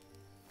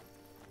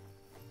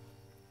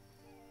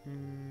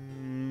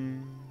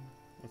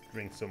 Let's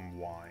drink some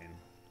wine.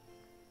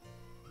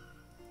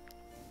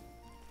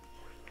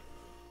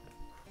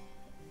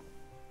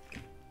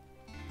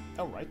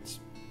 All right.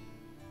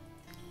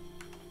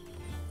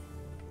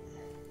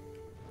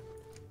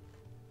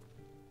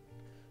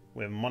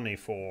 We have money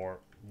for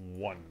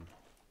 1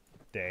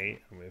 day,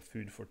 and we have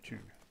food for 2,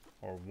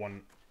 or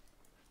 1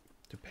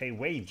 to pay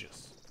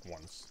wages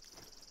once.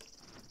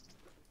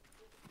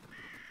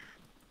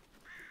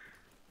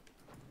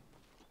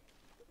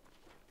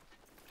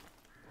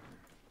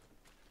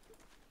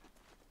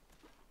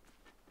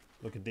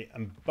 Look at the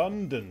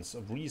abundance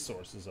of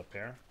resources up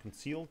here.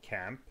 Concealed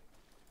camp.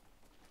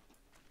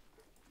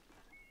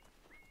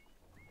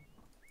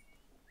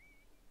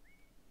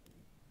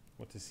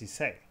 What does he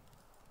say?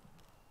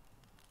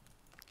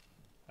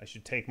 I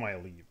should take my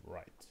leave,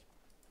 right.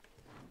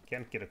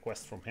 Can't get a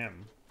quest from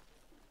him.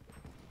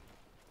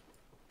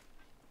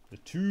 The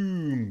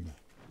tomb.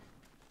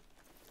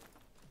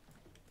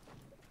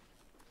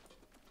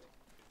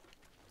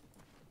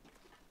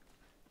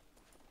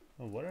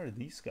 Oh, what are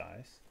these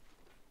guys?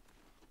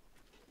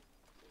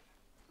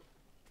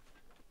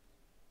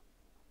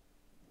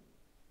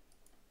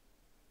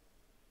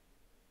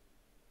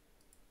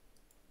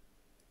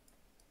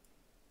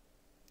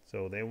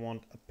 So they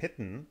want a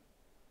pitten.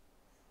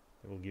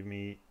 They will give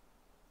me,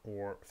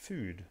 or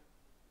food.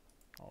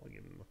 I'll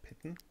give them a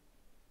pitten.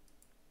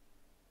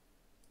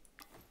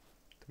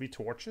 3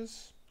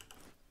 torches.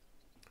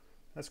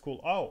 That's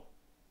cool. Oh,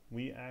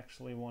 we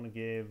actually want to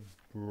give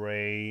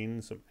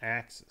Brain some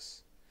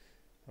axes.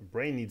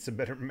 Brain needs a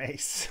better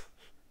mace.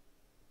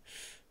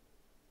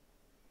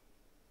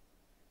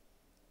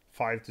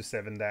 5 to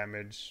 7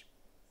 damage.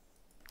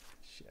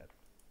 Shit.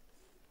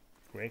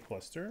 Gray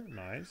cluster,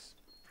 nice.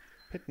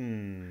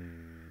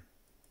 Pitten.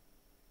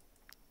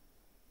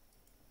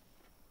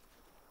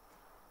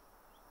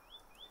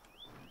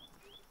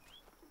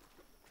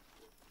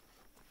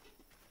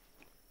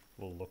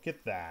 Well, look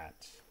at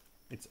that.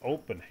 It's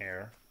open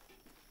here.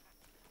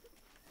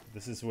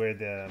 This is where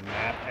the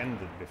map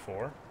ended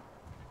before.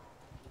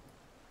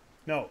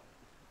 No.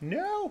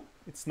 No!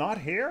 It's not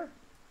here?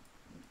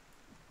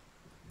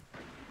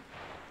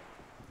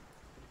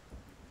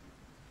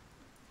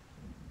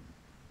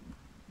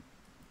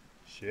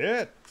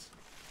 Shit!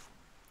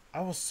 I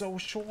was so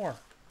sure.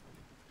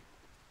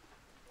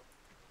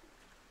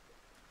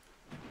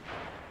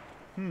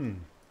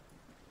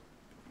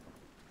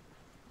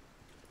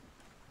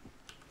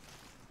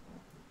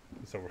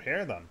 It's over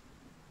here then.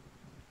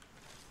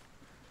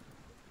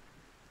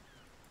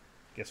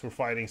 Guess we're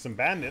fighting some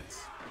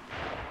bandits.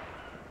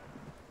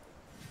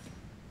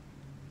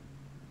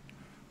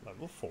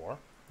 Level 4.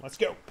 Let's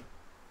go.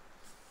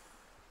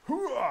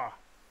 Hooah!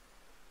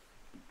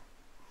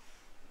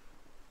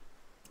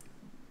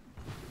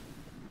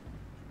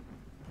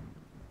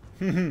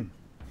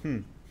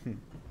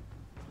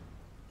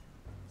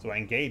 So I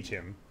engage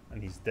him,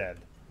 and he's dead.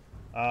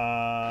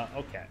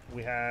 Okay,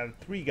 we have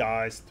 3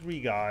 guys,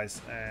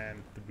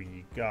 and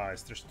 3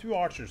 guys. There's 2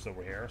 archers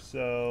over here,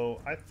 so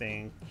I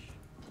think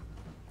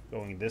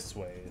going this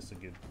way is a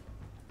good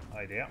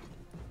idea.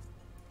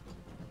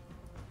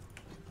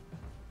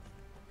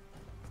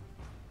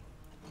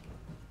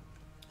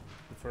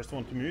 The first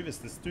one to move is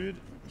this dude.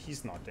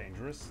 He's not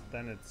dangerous.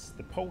 Then it's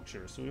the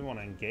poacher, so we want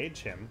to engage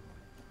him.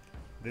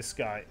 This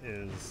guy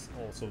is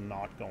also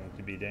not going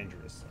to be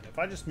dangerous. If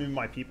I just move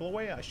my people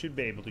away, I should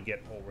be able to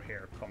get over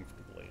here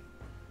comfortably.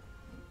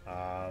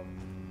 I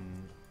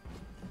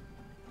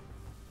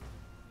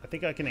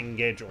think I can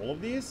engage all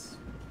of these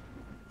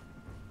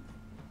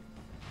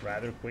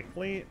rather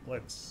quickly.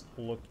 Let's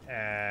look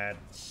at...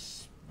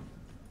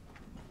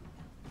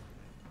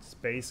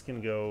 Space can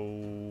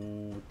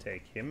go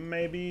take him,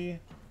 maybe.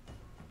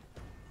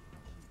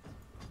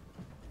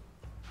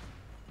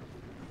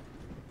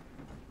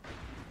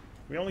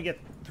 We only get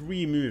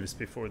 3 moves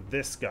before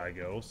this guy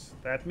goes.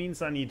 That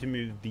means I need to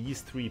move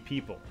these 3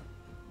 people.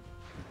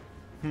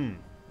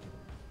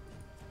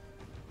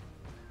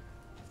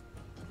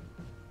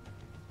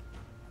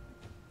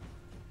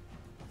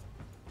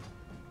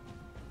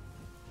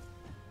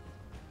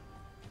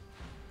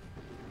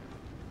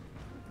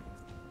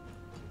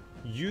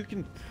 You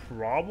can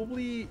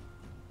probably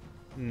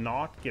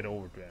not get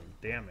over to him.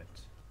 Damn it.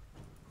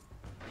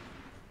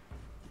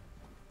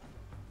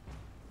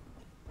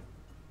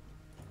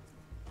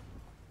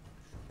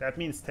 That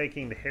means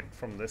taking the hit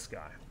from this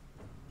guy.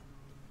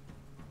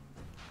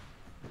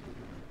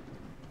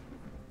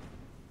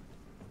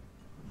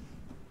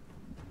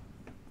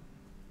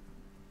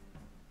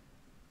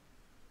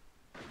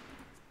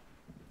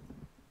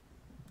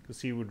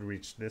 Because he would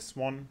reach this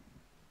one.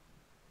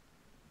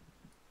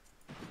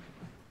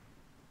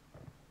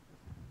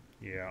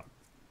 Yeah.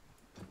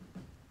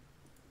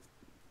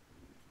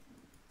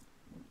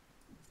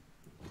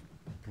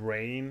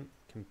 Brain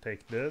can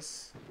take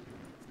this.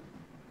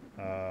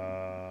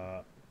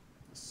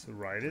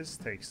 Soritis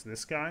takes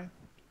this guy.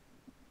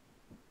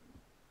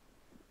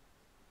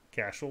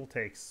 Casual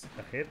takes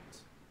a hit.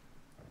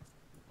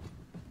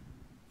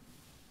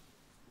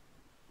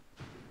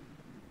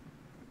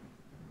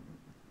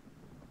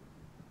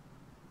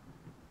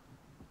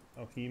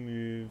 Oh, he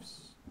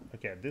moves.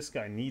 Okay, this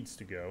guy needs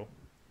to go.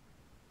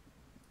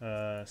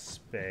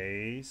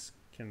 Space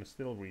can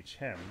still reach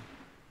him.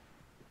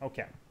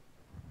 Okay.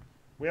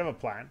 We have a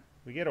plan.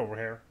 We get over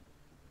here.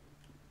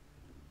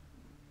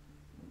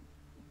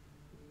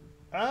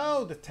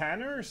 Oh, the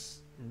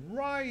Tanners?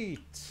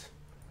 Right.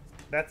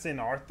 That's in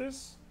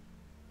Arthas?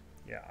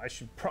 Yeah, I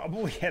should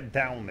probably head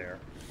down there.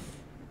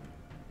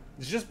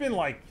 It's just been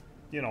like,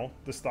 you know,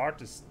 the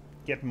start is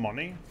get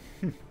money.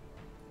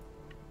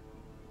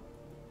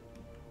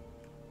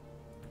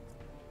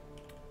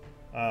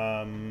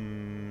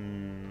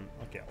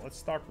 Okay, let's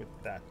start with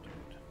that dude.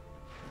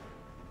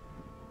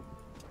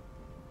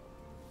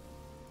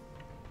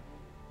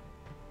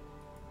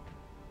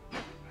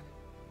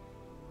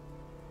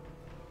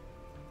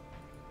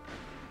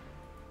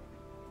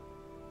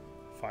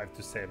 Five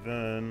to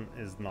 7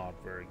 is not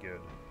very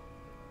good.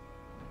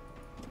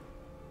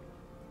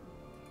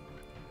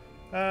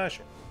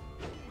 Sure.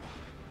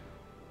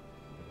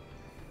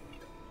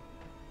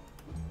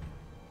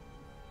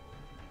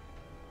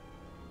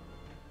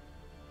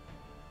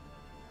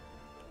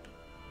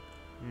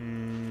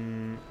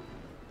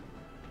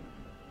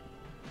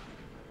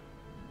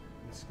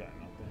 This guy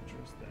not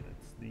interested.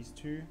 It's these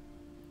two.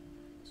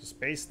 So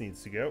space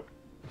needs to go.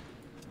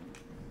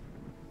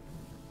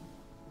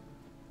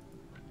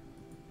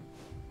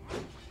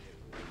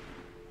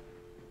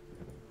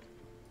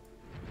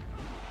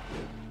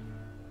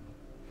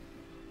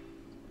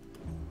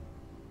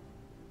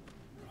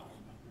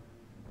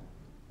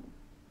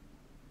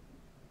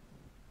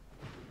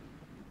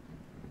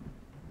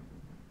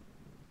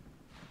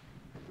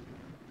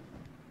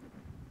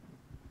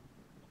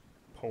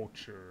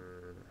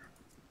 Poacher.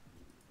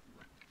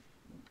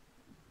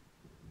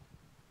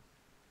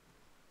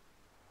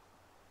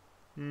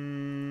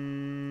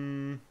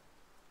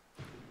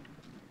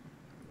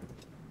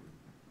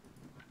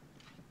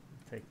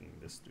 Taking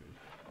this dude.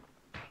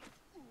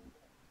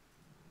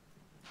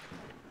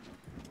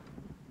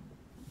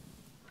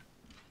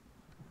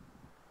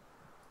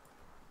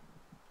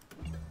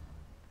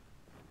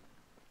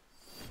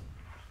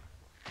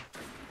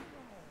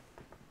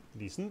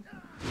 Decent.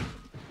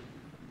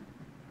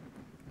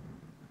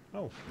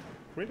 Oh,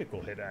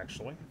 critical hit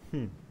actually.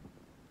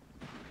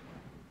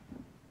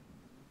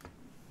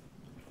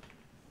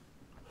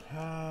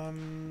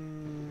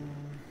 I'm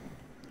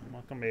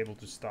not gonna be able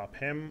to stop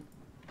him.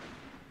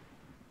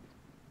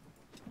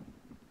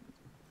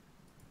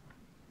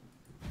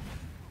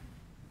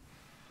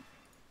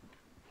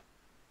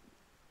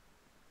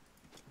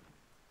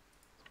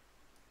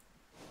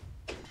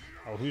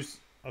 Oh, who's...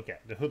 Okay,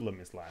 the hoodlum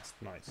is last.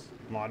 Nice.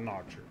 Not an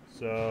archer.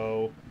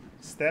 So,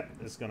 step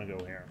is gonna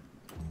go here.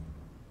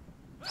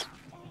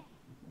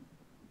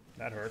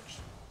 That hurts.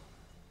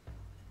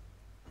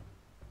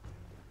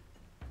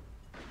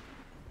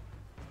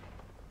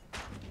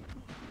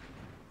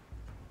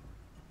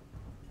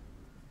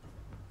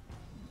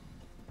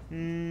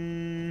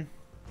 Hmm.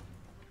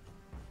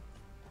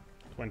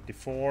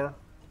 24.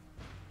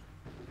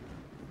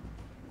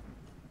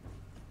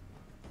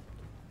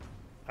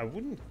 I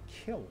wouldn't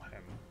kill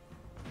him.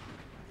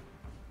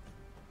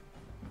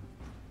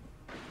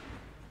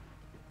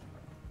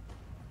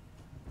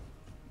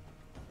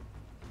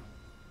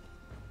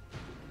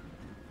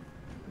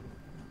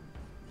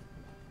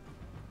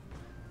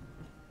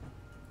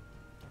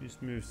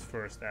 Just moves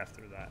first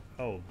after that.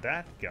 Oh,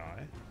 that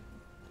guy.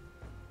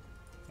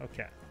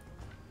 Okay.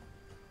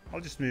 I'll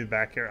just move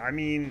back here. I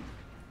mean,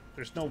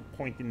 there's no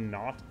point in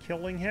not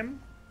killing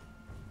him.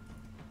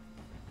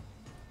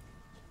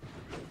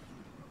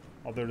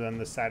 Other than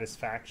the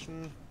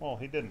satisfaction. Oh,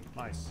 he didn't.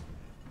 Nice.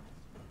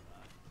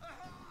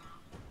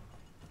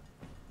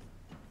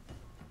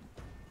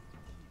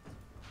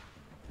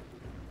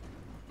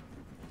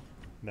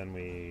 Then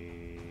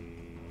we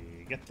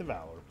get the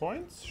Valor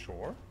points,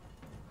 sure.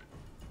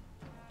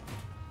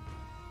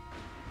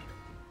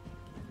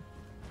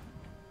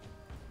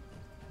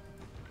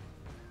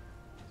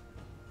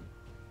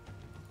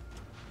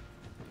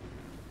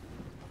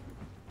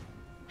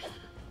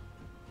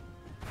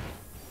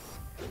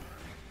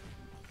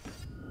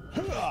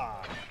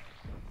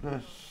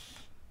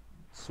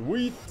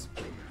 Sweet.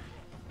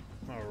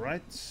 All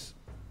right.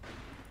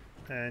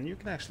 And you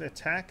can actually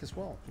attack as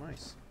well.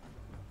 Nice.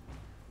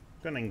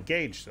 Gonna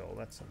engage though.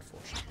 That's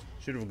unfortunate.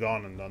 Should have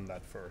gone and done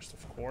that first,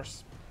 of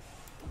course.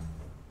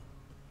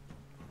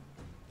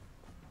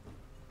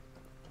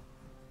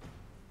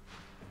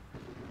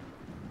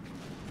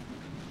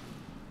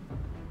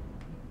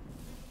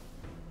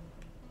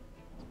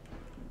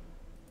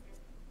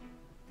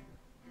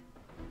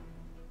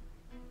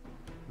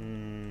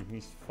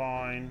 He's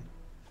fine.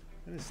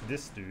 And it's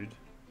this dude.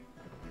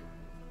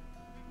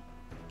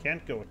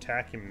 Can't go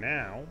attack him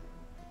now.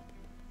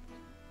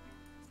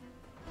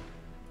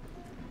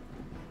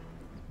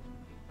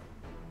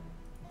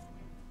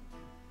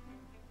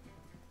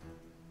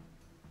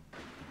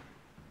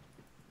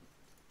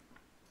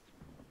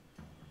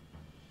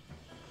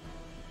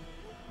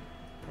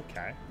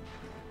 Okay.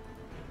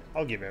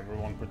 I'll give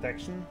everyone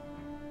protection.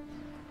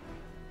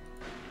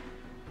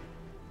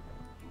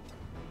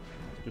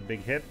 The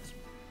big hit.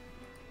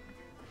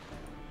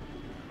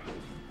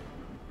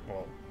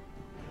 Well,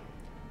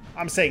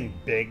 I'm saying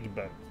big,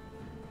 but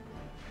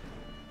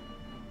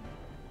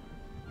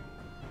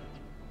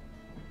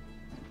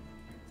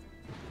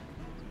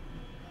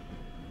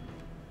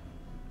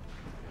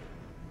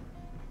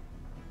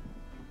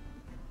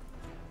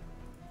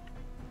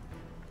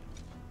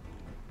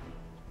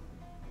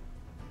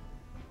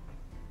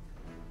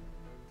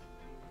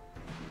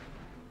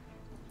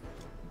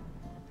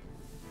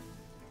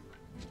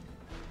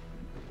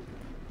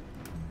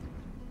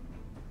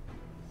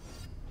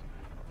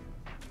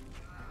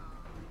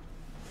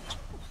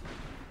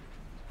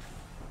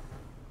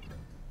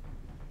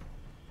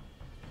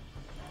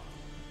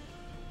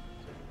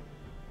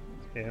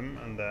him,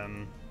 and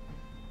then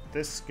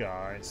this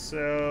guy.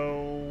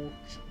 So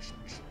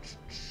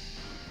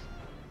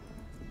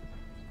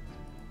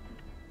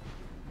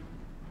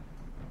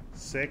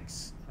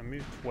 6. I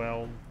move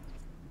 12.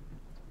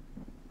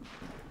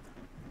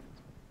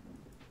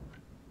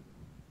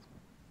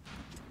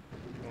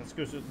 Let's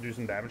go do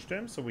some damage to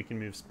him so we can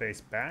move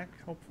space back,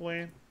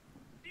 hopefully.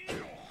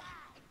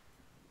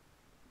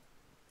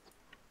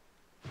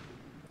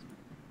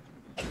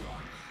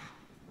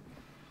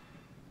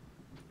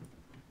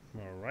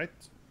 Alright.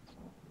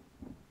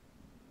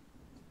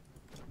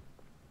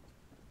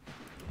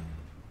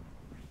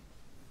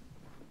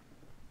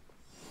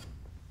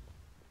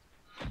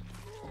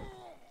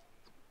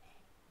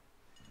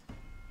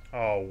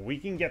 Oh, we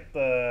can get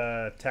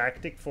the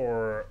tactic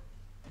for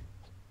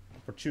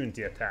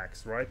opportunity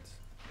attacks, right?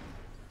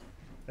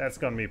 That's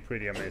gonna be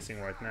pretty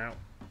amazing right now.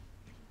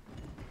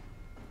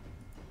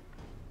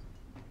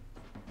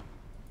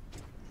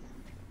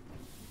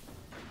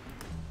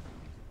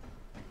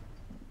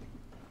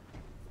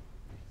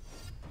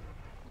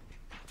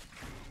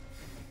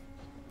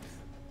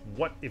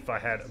 What if I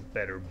had a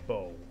better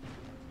bow?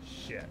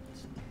 Shit.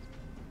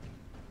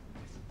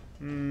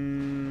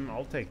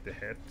 I'll take the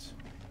hit.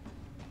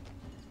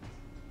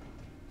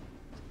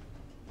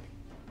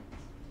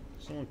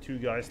 There's only 2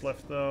 guys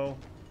left though.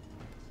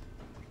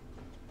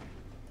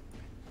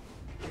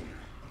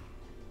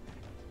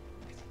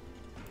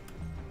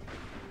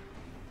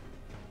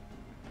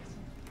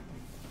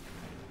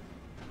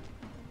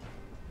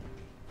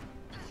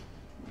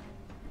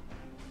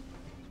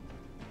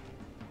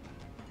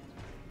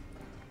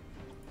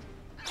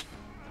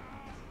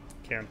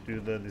 Can't do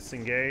the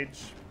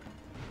disengage.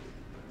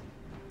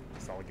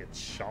 So I'll get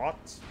shot.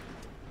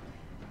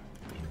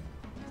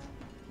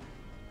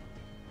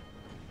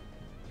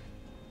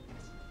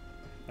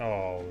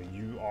 Oh,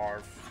 you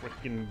are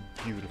freaking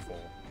beautiful.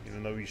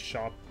 Even though you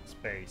shot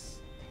space.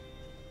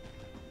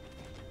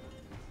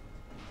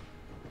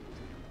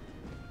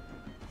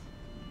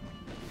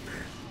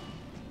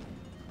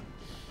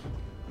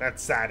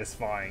 That's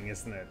satisfying,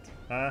 isn't it?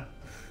 Huh?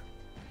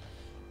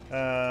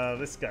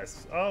 This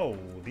guy's... Oh,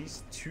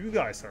 these 2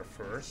 guys are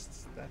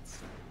first. That's...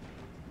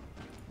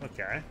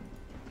 Okay.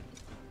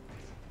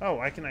 Oh,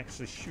 I can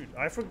actually shoot.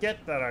 I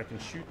forget that I can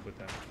shoot with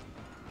them.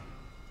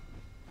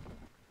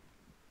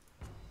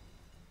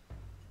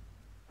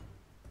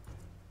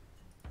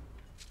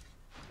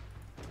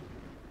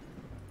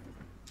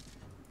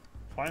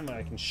 Finally,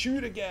 I can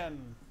shoot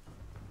again!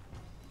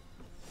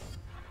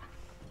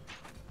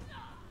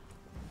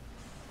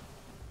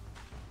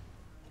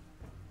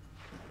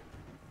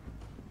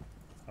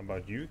 How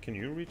about you? Can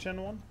you reach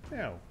anyone?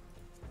 No.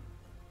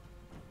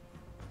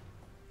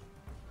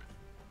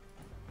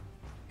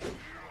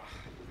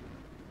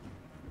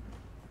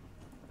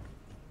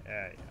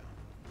 Yeah.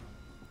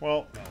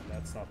 Well, no,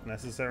 that's not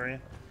necessary.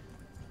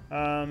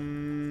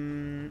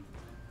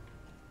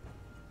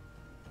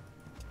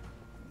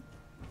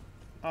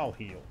 I'll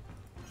heal.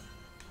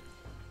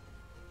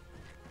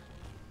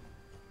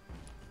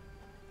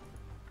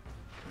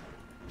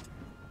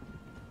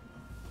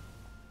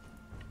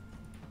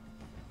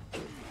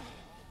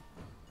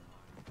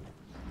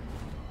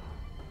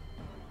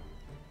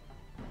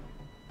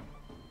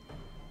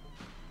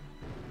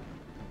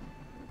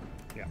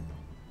 Yeah.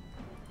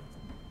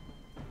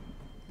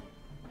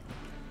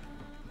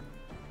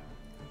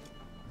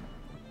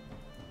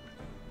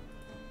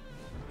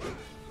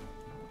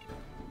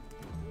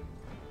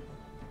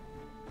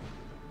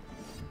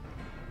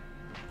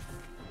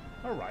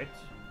 Alright.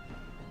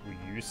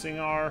 We're using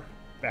our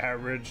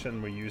barrage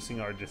and we're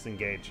using our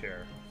disengage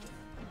here.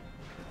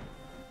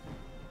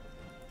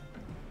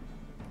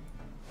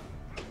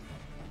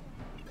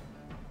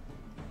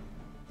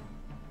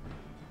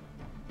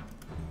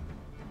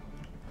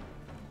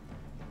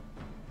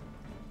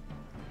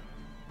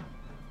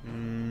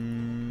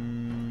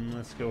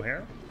 Let's go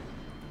here.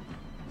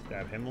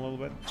 Stab him a little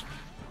bit.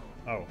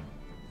 Oh.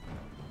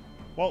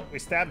 Well, we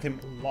stabbed him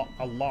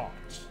a lot.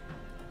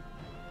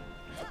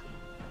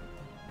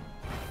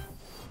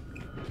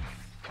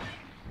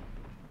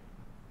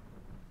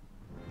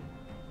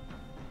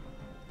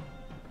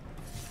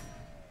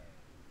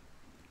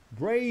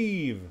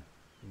 Brave!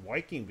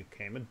 Viking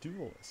became a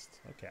duelist.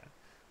 Okay.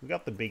 We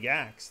got the big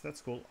axe.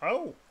 That's cool.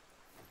 Oh!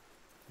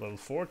 Level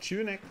 4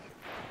 tunic.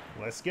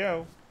 Let's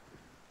go.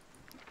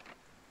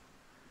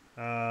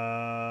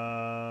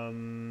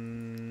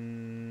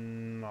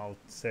 I'll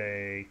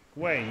take...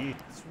 Wait,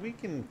 we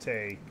can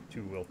take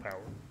 2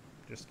 willpower.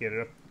 Just get it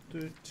up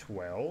to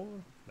 12.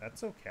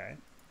 That's okay.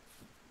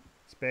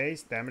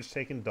 Space, damage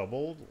taken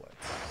doubled. Let's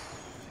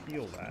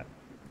heal that.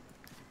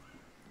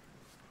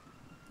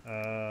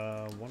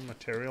 1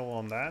 material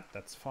on that.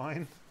 That's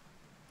fine.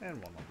 And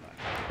 1 on that.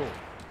 Cool.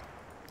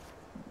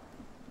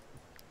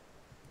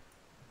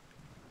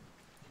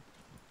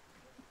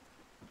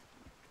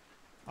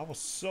 I was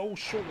so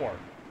sure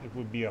it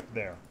would be up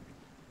there.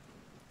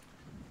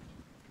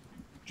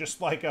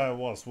 Just like I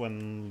was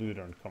when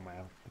Ludern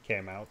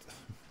came out.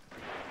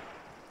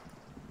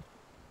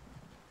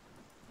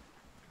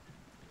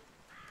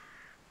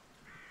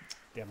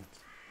 Damn it.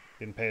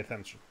 Didn't pay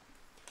attention.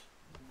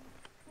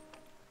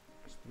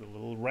 Just do a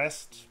little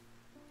rest.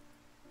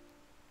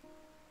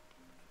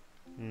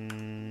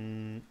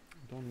 Don't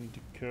need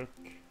to cook.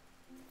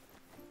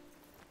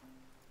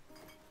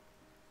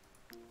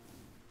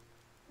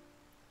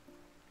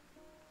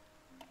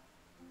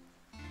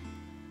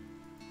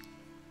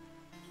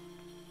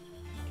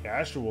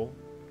 Casual.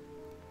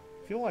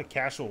 I feel like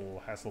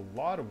casual has a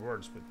lot of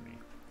words with me.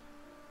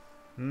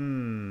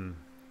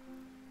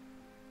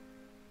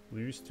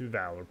 Lose 2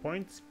 valor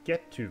points,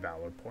 get 2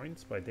 valor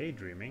points by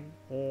daydreaming,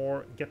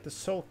 or get the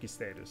sulky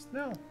status.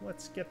 No,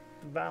 let's get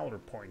the valor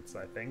points,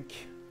 I think.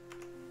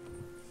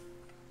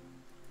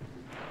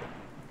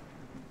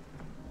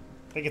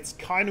 I think it's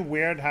kind of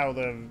weird how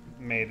they've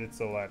made it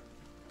so that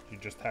you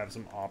just have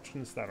some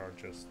options that are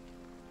just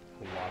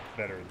a lot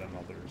better than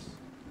others.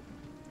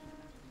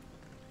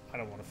 I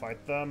don't want to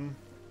fight them.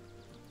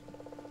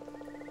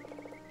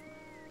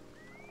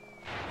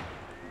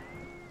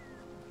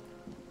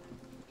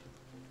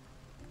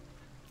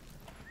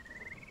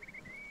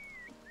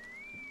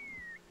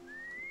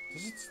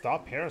 Does it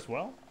stop here as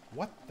well?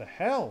 What the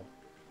hell?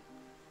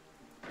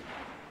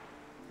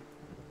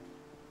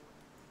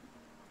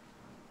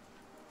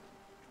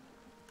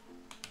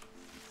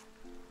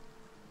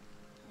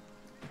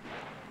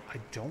 I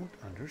don't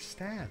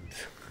understand.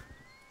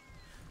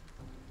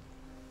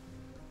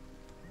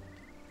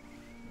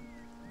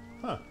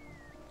 Huh.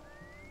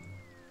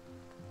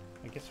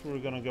 I guess we're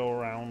gonna go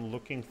around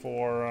looking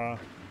for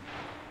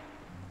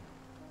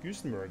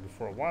Gosenburg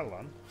for a while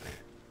then.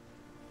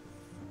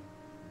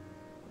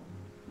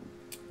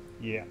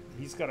 Yeah,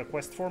 he's got a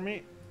quest for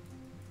me.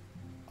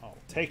 I'll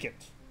take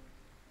it.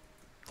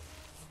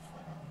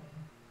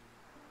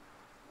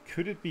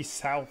 Could it be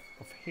south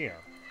of here?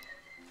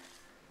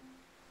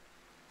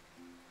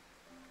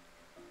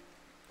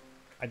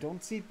 I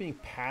don't see it being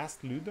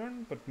past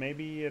Ludern, but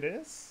maybe it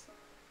is?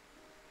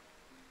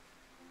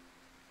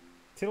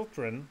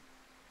 Tiltrin.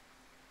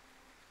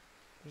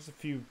 There's a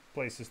few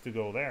places to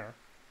go there.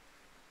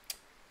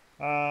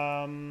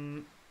 I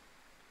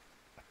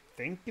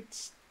think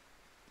it's...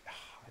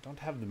 I don't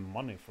have the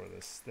money for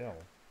this still.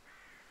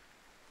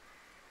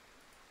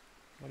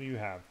 What do you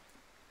have?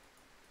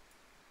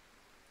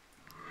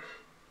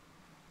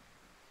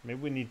 Maybe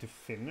we need to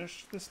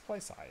finish this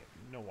place? I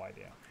have no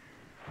idea.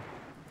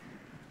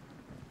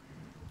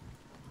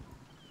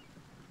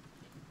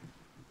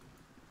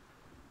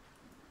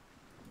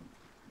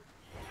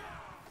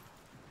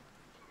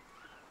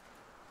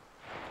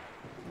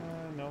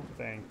 No,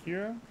 thank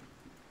you.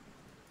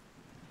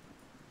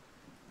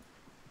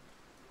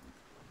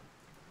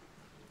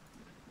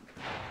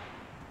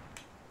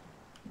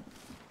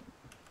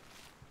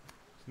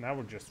 So now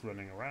we're just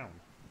running around.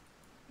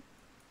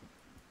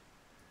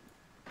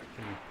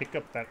 Can you pick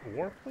up that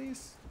ore,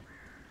 please?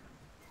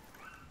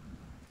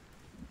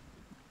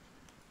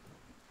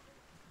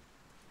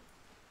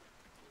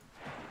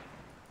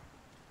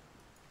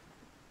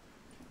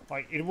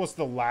 Like, it was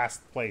the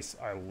last place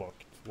I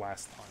looked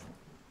last time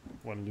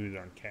when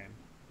Ludern came.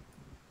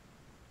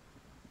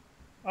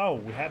 Oh,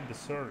 we had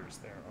deserters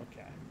there,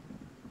 okay.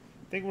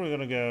 I think we're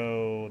gonna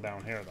go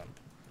down here then.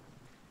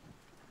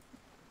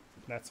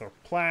 That's our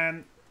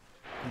plan.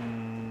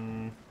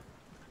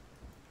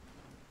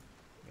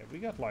 Yeah, we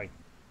got like...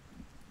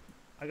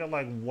 I got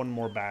like 1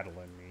 more battle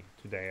in me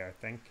today, I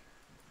think.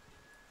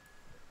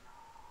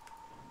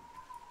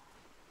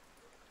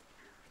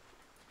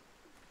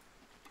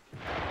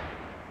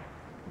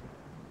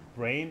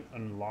 Brain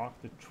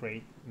unlock the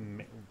trait.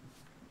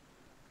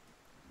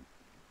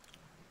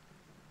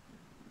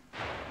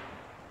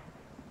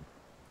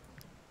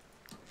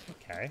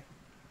 Okay.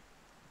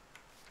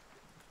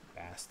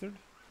 Bastard.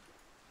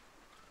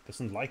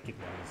 Doesn't like it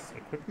when his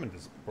equipment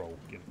is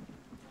broken.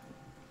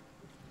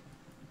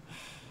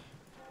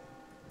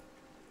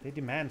 They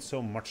demand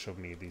so much of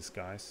me, these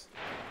guys.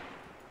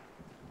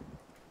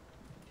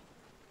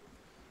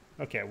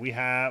 Okay, we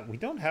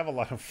don't have a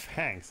lot of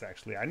fangs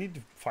actually. I need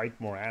to fight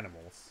more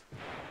animals.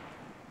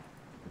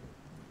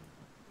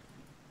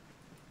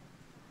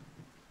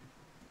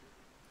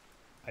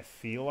 I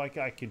feel like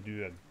I could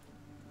do a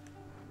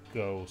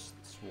ghost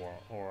swarm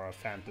or a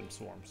phantom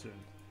swarm soon.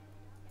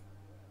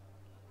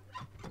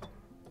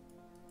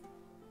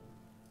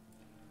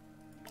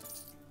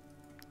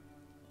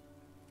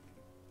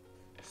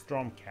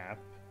 Stormcap,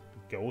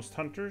 ghost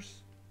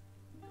hunters.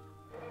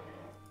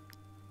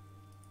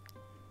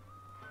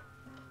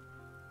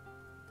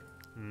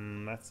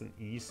 That's an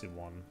easy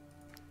one.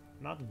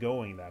 Not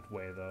going that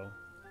way though.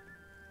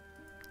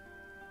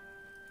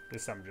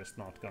 This I'm just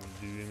not gonna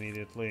do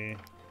immediately.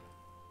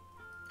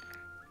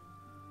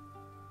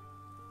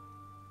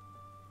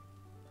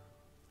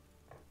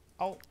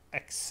 I'll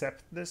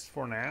accept this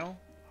for now.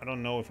 I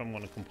don't know if I'm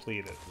gonna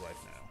complete it right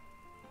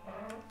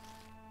now.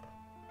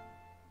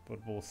 But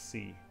we'll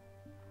see.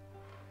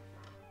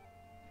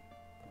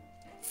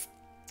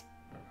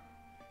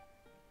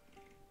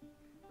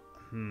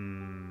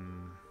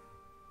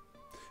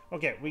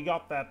 Okay, we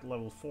got that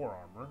level 4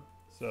 armor,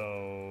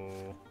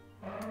 so...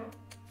 I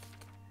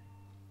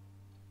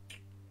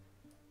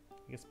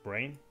guess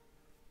brain?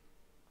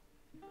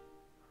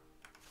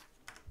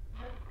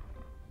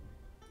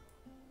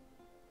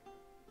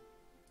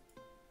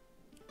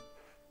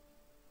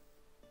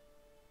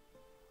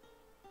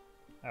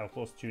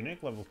 Outlaws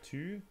tunic, level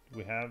 2. Do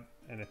we have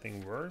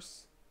anything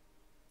worse?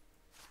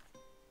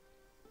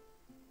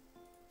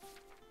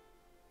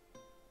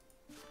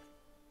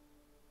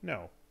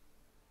 No.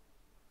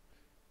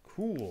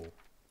 Cool.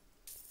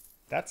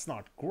 That's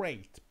not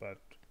great, but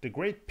the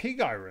great pig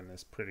iron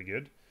is pretty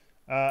good.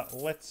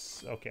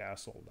 Let's... Okay, I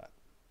sold that.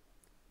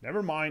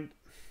 Never mind.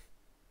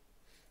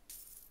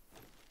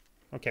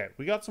 Okay,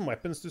 we got some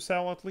weapons to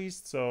sell at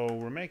least, so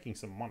we're making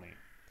some money.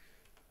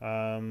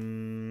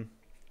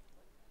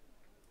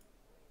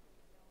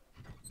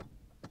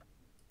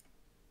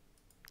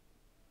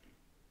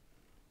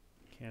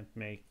 Can't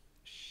make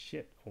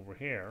shit over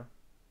here.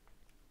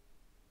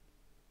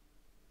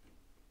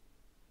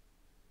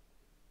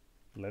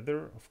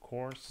 Leather, of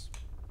course.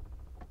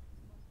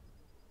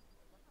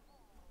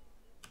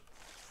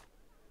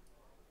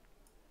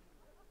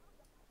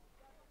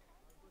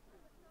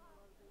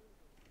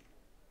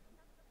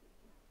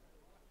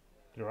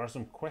 There are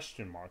some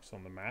question marks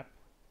on the map.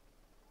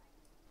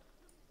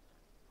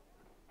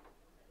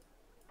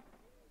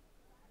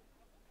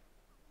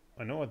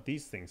 I know what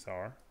these things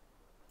are.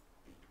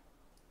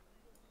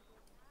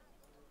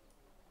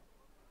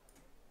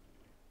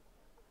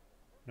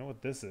 I know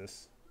what this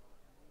is.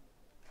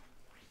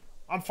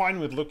 I'm fine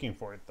with looking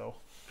for it though.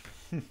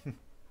 I'm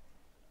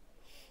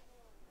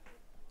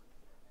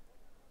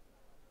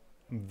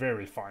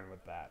very fine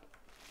with that.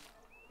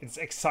 It's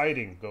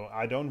exciting though.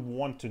 I don't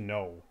want to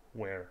know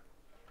where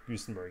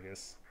Gosenburg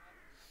is.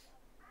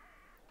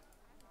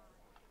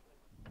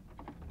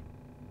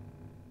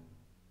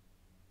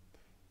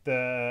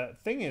 The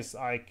thing is,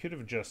 I could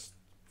have just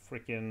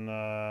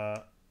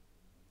freaking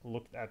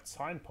looked at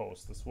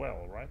signpost as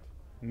well, right?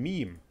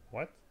 Meme.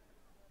 What?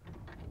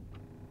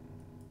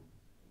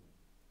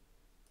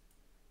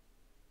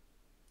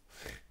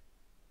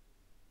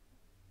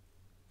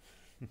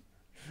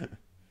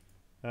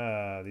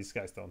 These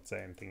guys don't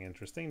say anything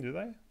interesting, do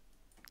they?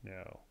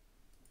 No.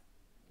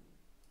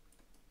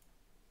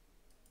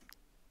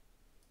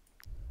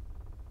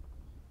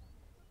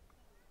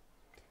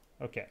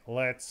 Okay,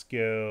 let's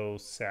go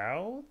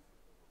south.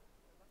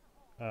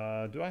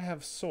 Do I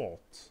have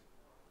salt?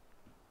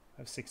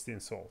 I have 16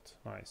 salt.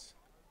 Nice.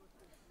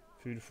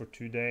 Food for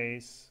 2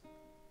 days.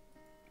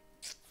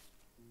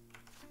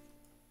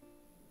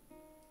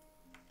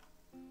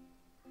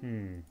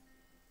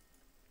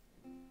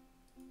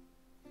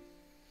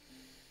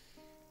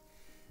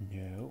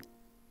 No.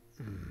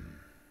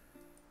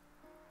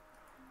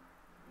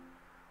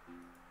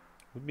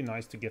 Would be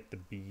nice to get the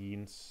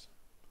beans.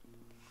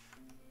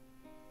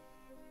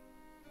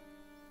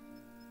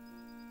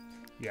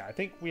 Yeah, I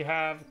think we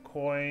have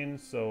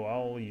coins, so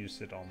I'll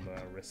use it on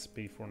the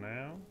recipe for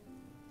now.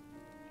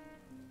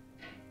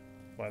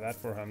 Buy that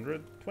for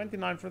 100.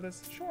 29 for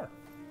this? Sure.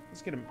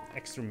 Let's get an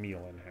extra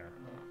meal in here.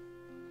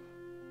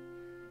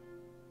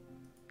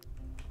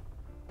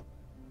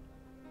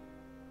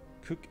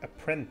 Cook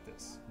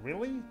apprentice.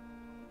 Really?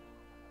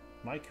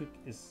 My cook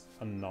is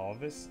a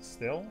novice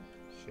still?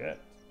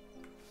 Shit.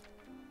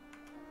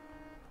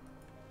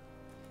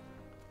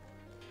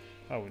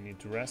 Oh, we need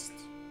to rest.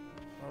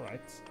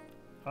 Alright.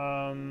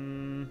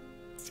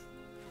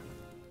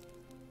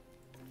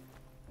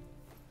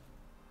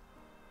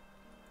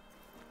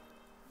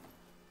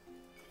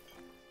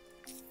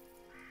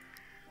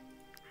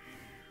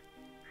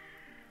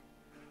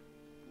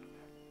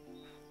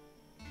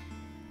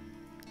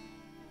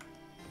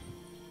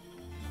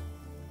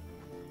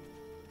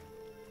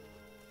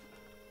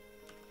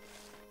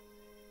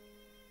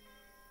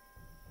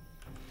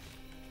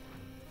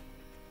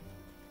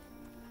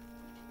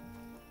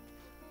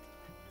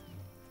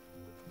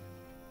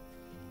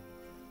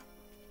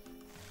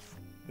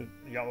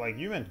 Yeah, like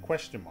you meant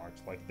question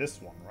marks, like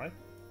this one, right?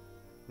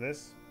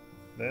 This.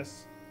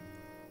 This.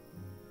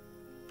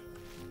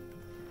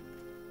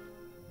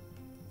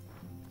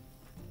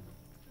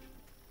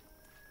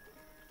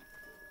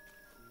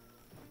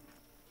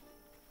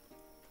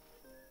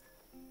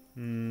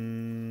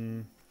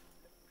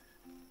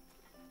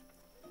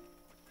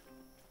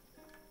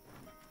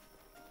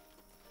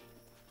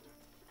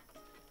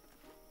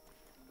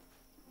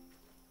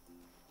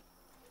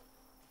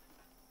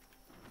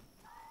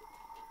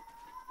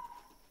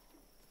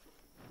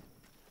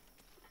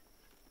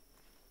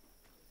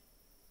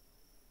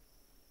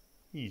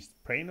 East,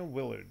 Prano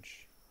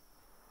Village.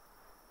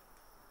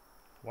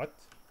 What?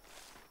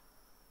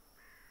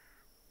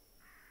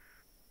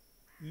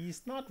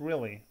 East, not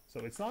really. So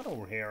it's not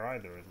over here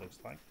either, it looks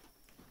like.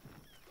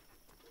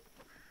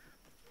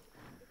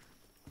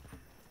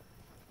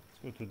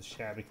 Let's go to the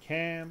shabby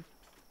camp.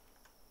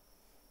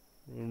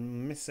 We're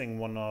missing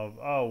one of...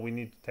 Oh, we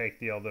need to take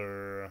the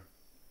other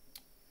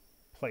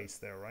place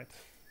there, right?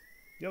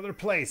 The other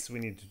place we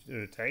need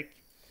to take.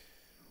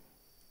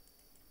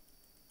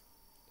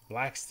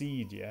 Black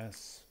Steed,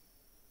 yes.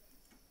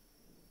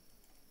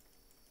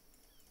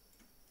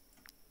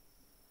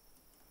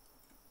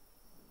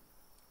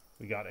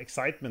 We got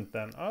excitement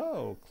then.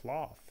 Oh,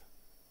 cloth.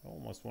 I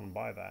almost want to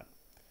buy that.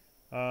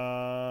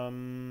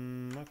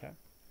 Okay.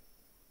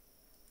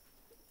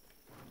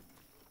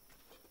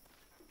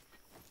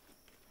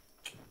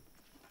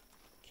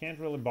 Can't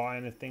really buy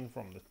anything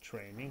from the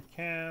training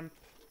camp.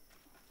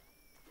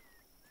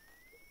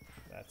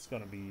 That's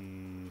gonna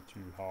be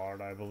too hard,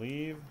 I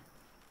believe.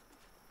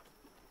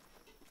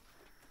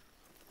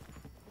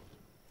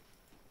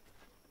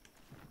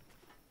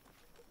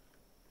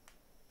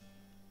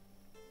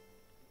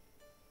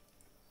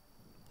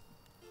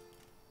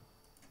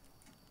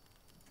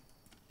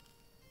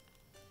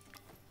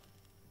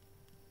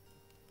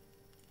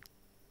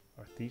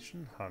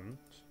 Artesian hunt.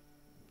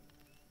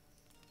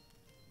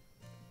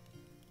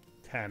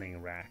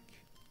 Tanning rack.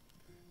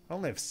 I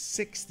only have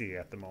 60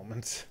 at the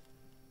moment.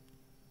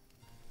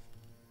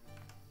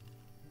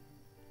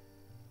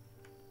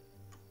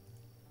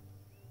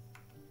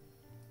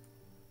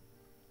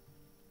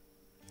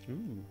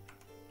 Ooh.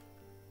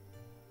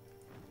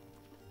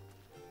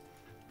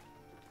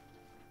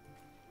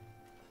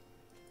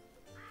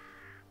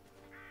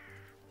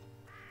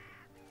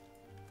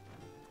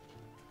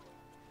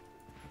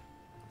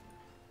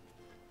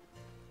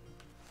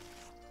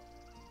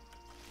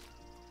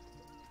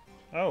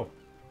 Oh.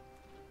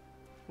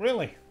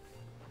 Really?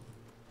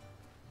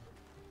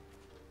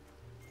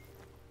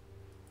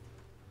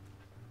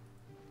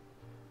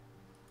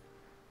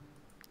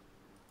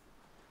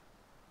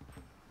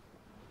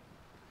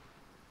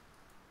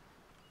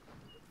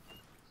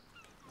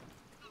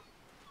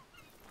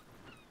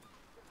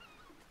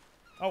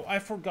 Oh, I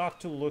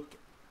forgot to look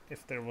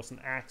if there was an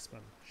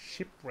axeman.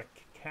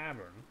 Shipwreck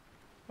Cavern.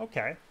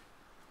 Okay.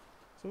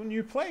 So a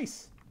new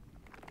place.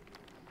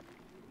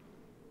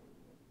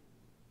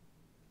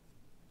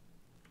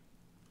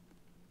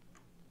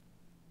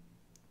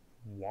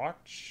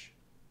 Watch.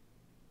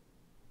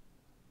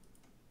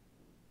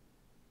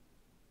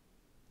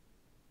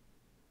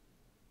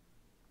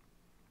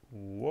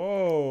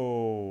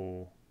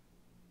 Whoa.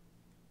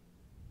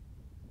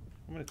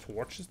 How many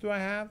torches do I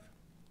have?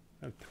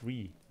 I have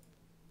 3.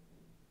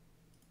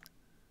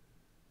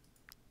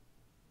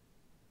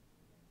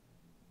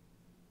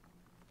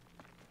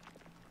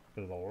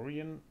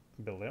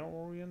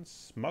 Belorian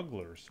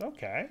smugglers.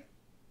 Okay.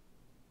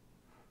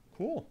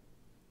 Cool.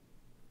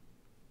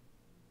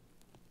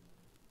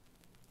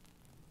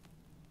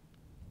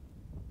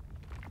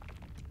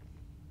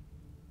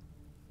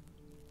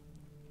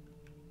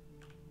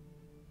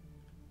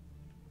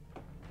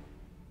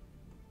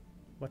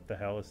 What the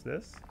hell is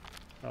this?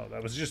 Oh,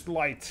 that was just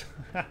light.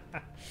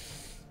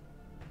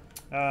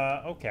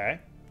 Okay.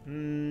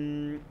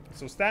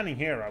 So standing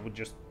here,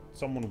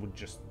 someone would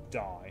just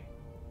die.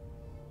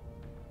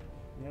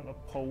 We have a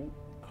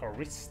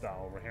Carista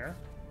over here.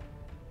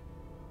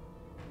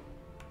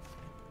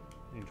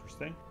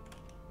 Interesting.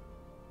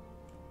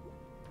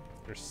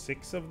 There's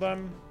 6 of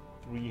them.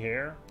 3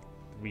 here.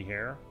 3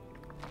 here.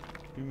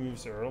 Who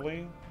moves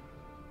early?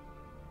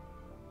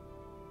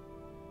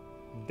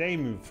 They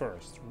move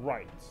first.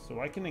 Right.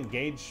 So I can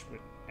engage with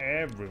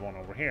everyone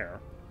over here.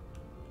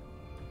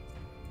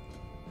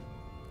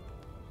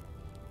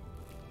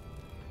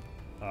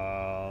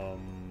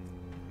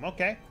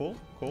 Okay. Cool.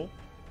 Cool.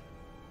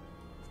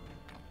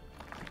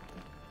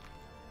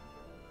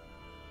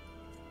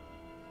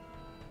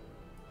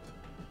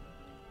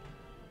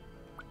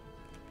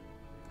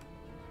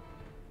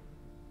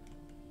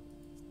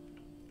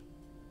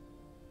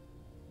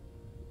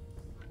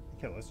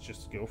 Okay, let's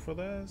just go for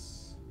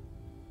this.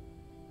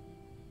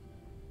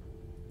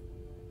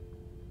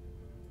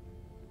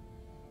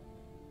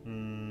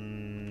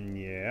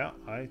 Yeah,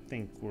 I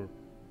think we're...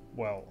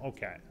 Well,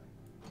 okay.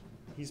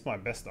 He's my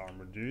best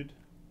armor, dude.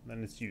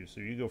 Then it's you. So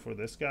you go for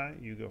this guy,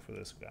 you go for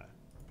this guy.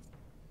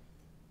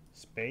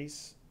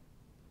 Space.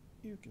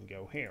 You can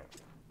go here.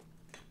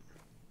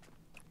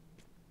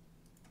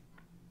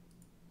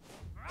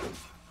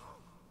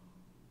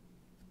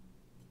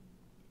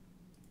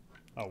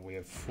 Oh, we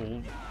have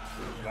full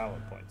valor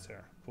points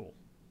here. Cool.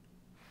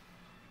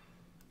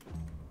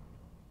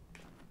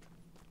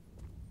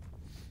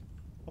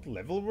 What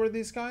level were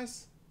these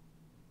guys?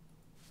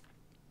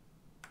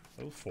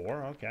 Level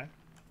 4, okay.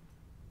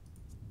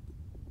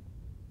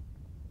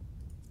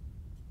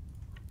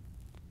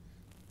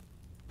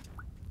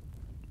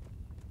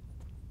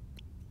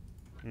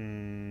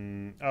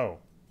 Oh.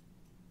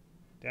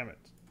 Damn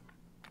it.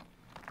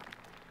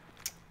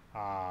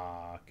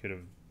 Ah, could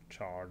have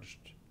charged.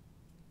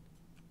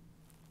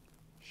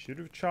 Should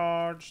have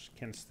charged.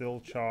 Can still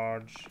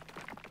charge.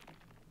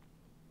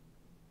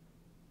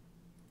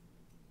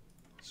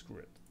 Screw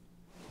it.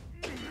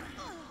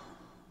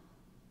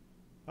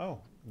 Oh,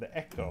 the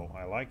echo.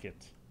 I like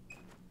it.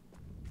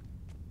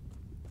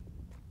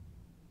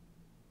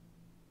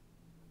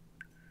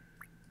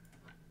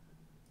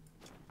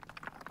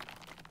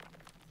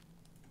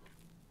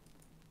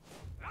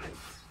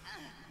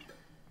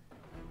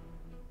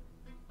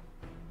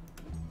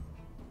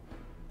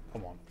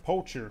 Come on,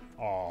 poacher.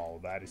 Oh,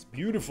 that is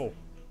beautiful.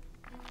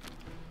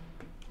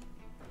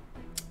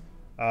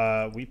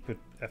 We put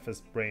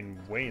FS Brain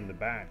way in the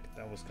back.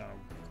 That was kind of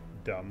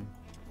dumb.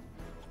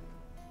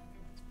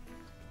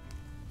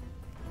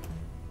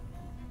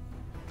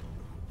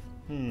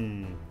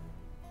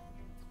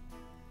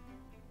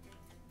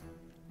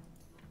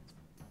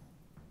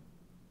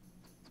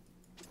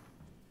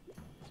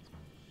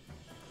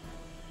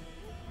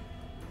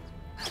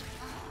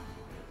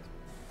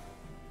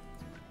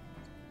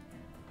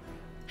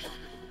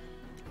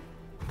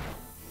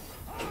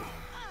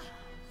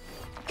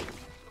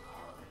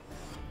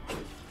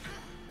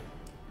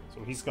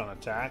 So he's gonna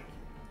attack.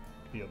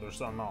 The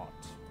others are not.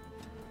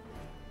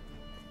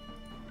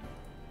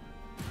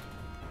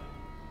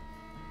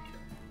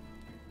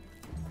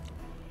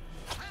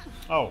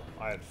 Oh,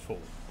 I had full,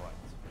 right.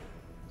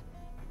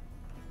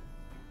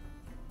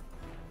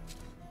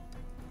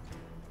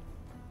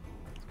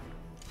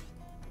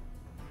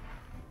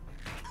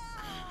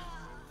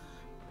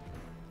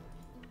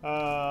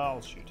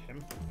 I'll shoot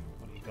him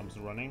when he comes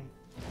running.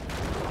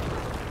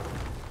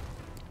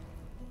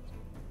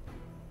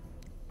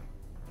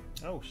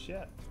 Oh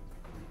shit.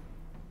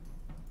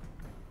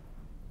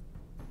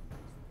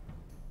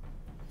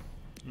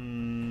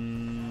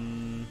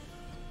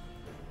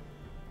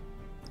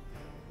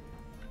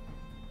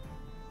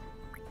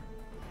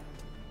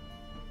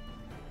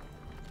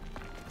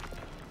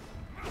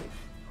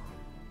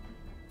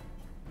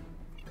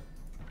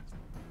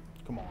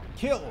 Come on,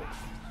 kill!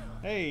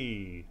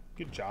 Hey,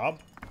 good job.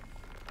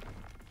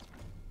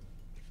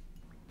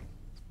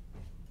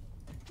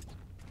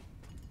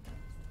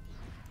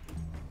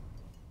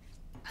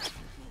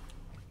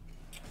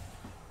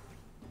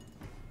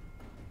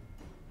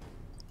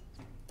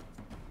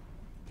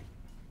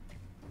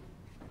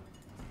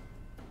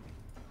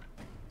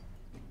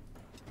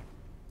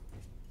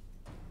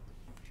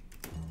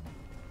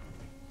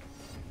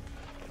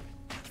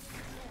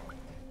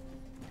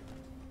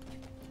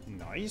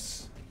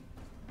 Nice.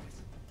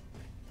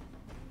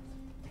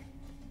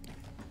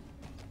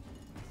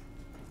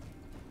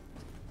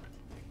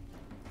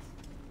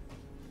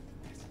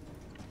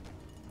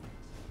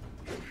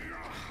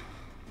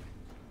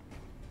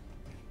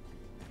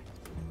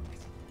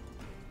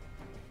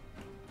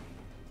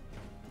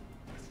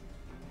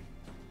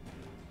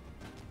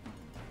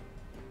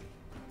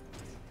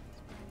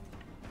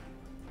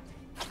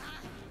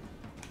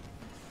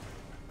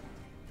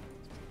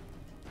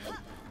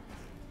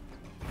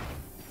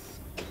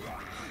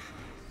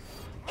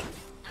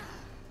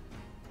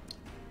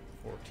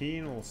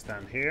 We'll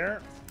stand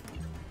here.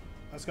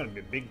 That's gonna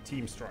be a big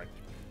team strike.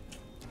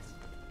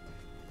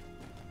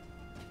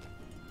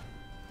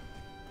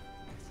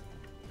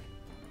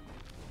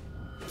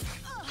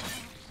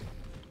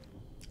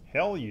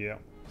 Hell yeah.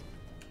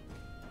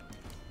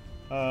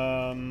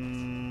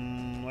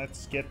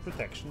 Let's get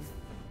protection.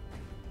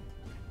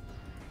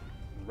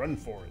 Run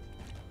for it.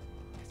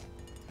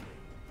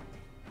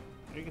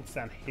 You can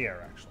stand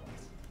here actually.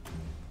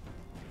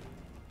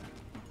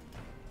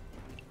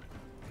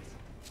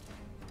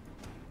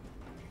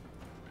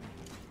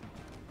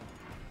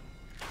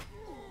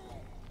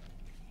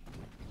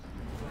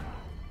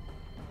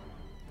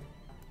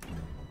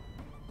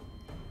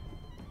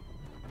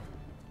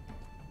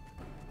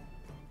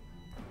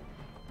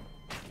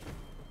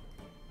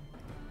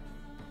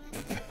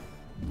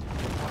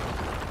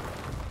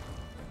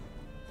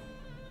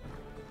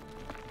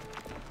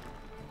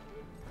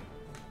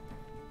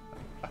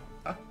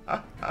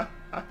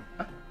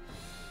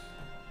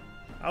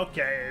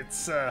 Okay,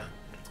 it's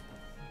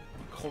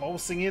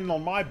closing in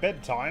on my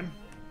bedtime.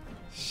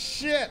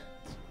 Shit!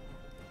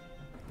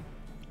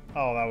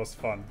 Oh, that was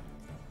fun.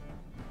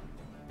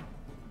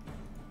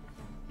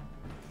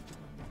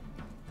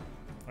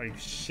 Are you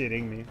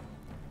shitting me?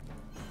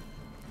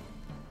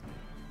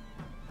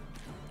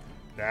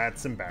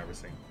 That's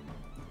embarrassing.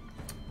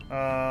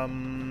 Okay.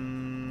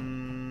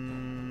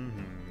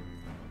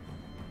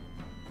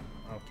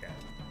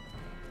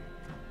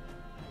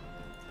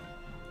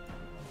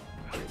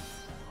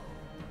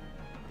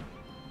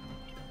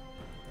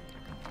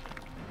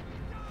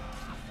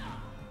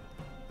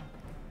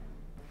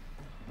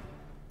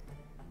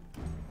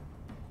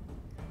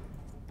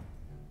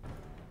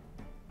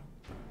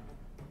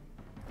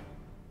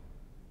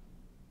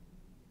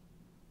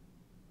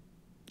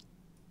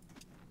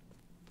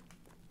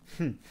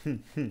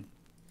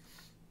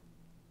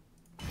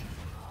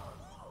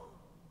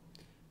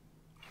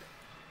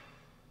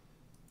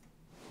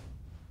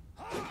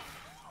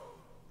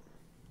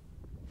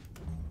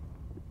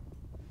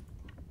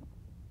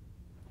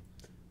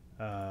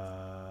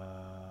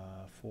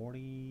 Uh,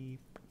 40.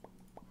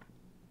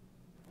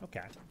 Okay.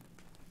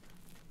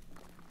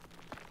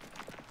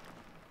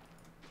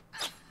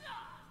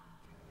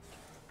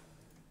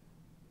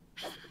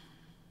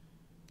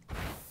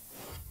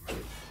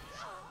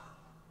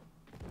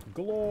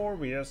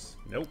 Glorious.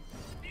 Nope.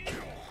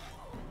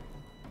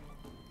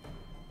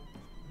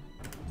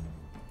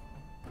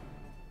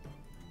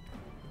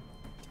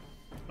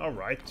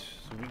 Alright,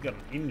 so we got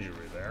an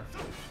injury there.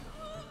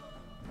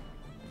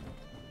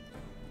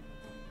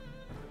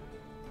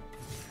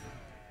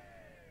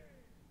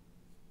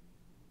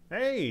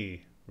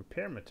 Hey!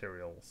 Repair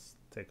materials.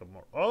 Take up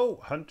more. Oh!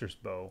 Hunter's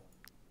bow.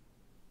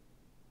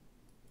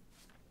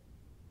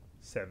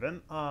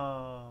 7?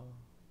 Ah,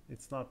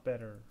 it's not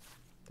better.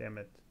 Damn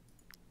it.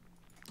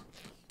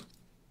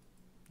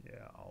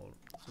 Yeah, I'll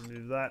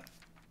remove that.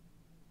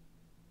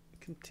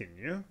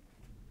 Continue.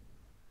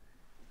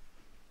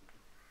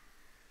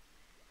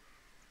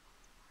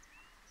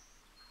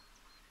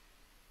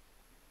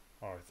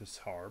 Arthur's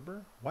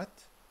Harbor?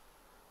 What?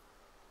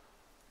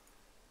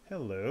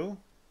 Hello?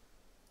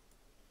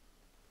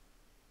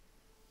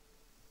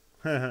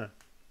 Ooh,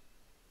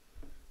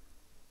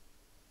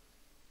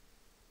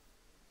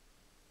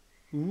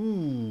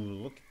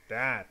 look at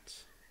that.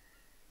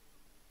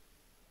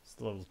 It's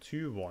the level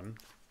 2 one.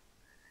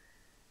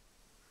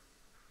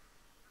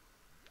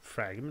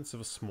 Fragments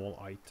of a small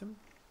item?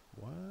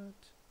 What?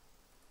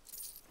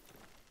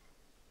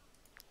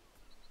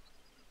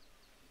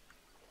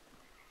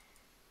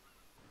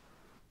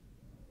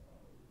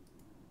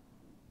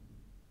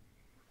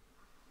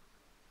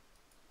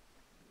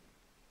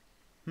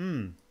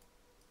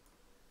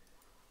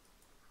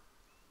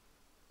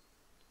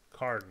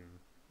 Carden.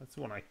 That's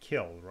the one I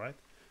killed, right?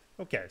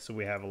 Okay, so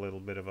we have a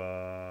little bit of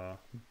a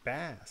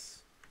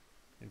bass.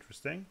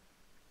 Interesting.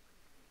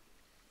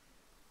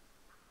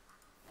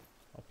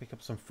 I'll pick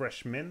up some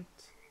fresh mint.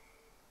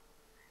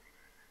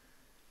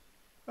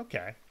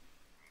 Okay.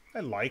 I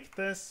like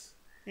this.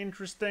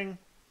 Interesting.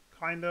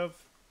 Kind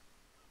of.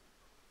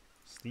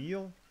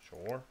 Steel?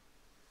 Sure.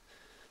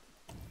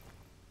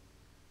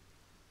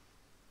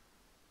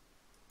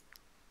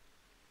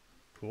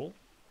 Cool.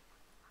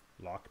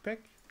 Lockpick?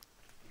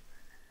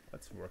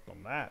 Let's work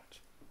on that.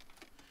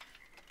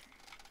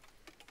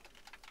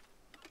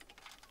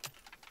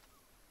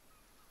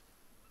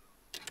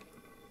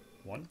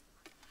 One.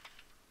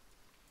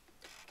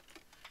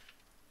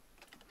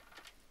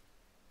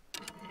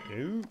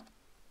 Two.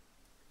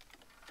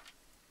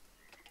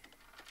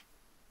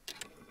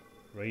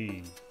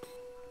 Three.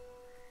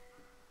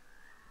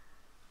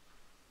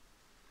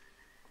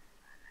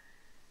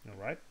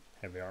 Alright,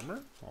 heavy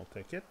armor, I'll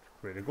take it.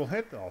 Critical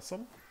hit,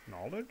 awesome.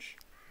 Knowledge.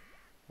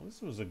 Well,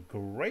 this was a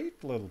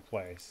great little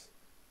place.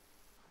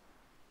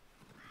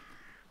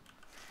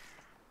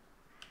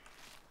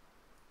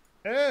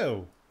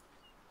 Oh!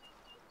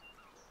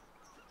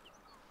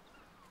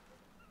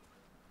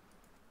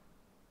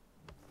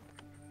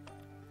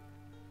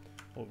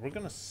 Well, we're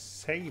gonna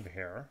save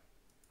here.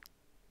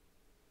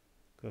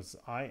 Because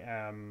I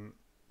am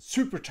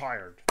super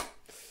tired.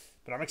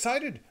 But I'm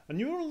excited! A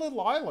new little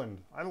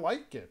island! I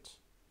like it.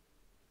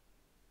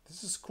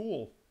 This is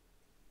cool.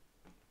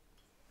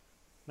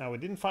 Now, we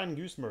didn't find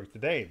Gosenburg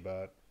today,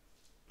 but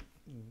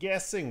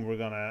guessing we're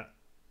gonna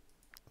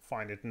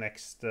find it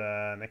next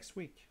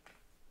week.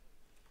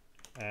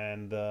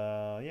 And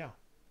yeah,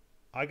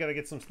 I gotta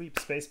get some sleep.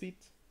 Space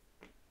Beat.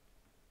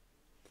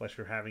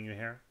 Pleasure having you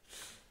here.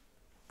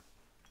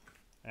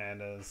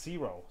 And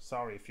Zero,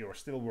 sorry if you're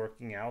still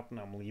working out and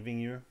I'm leaving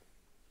you.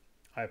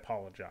 I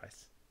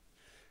apologize.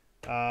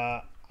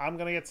 I'm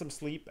gonna get some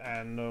sleep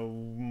and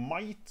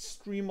might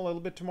stream a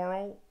little bit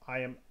tomorrow. I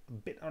am a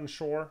bit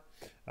unsure,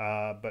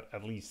 but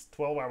at least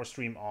 12-hour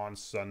stream on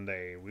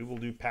Sunday. We will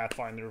do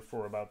Pathfinder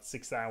for about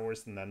 6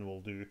 hours, and then we'll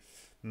do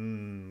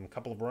a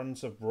couple of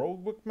runs of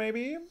Roguebook,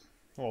 maybe.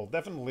 Well,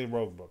 definitely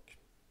Roguebook.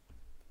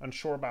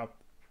 Unsure about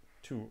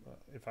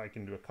if I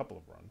can do a couple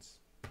of runs.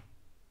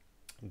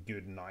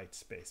 Good night,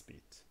 Space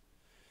Beat.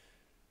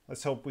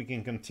 Let's hope we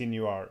can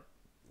continue our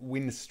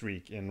win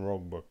streak in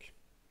Roguebook.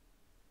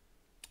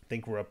 I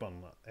think we're up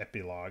on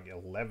epilogue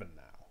 11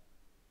 now.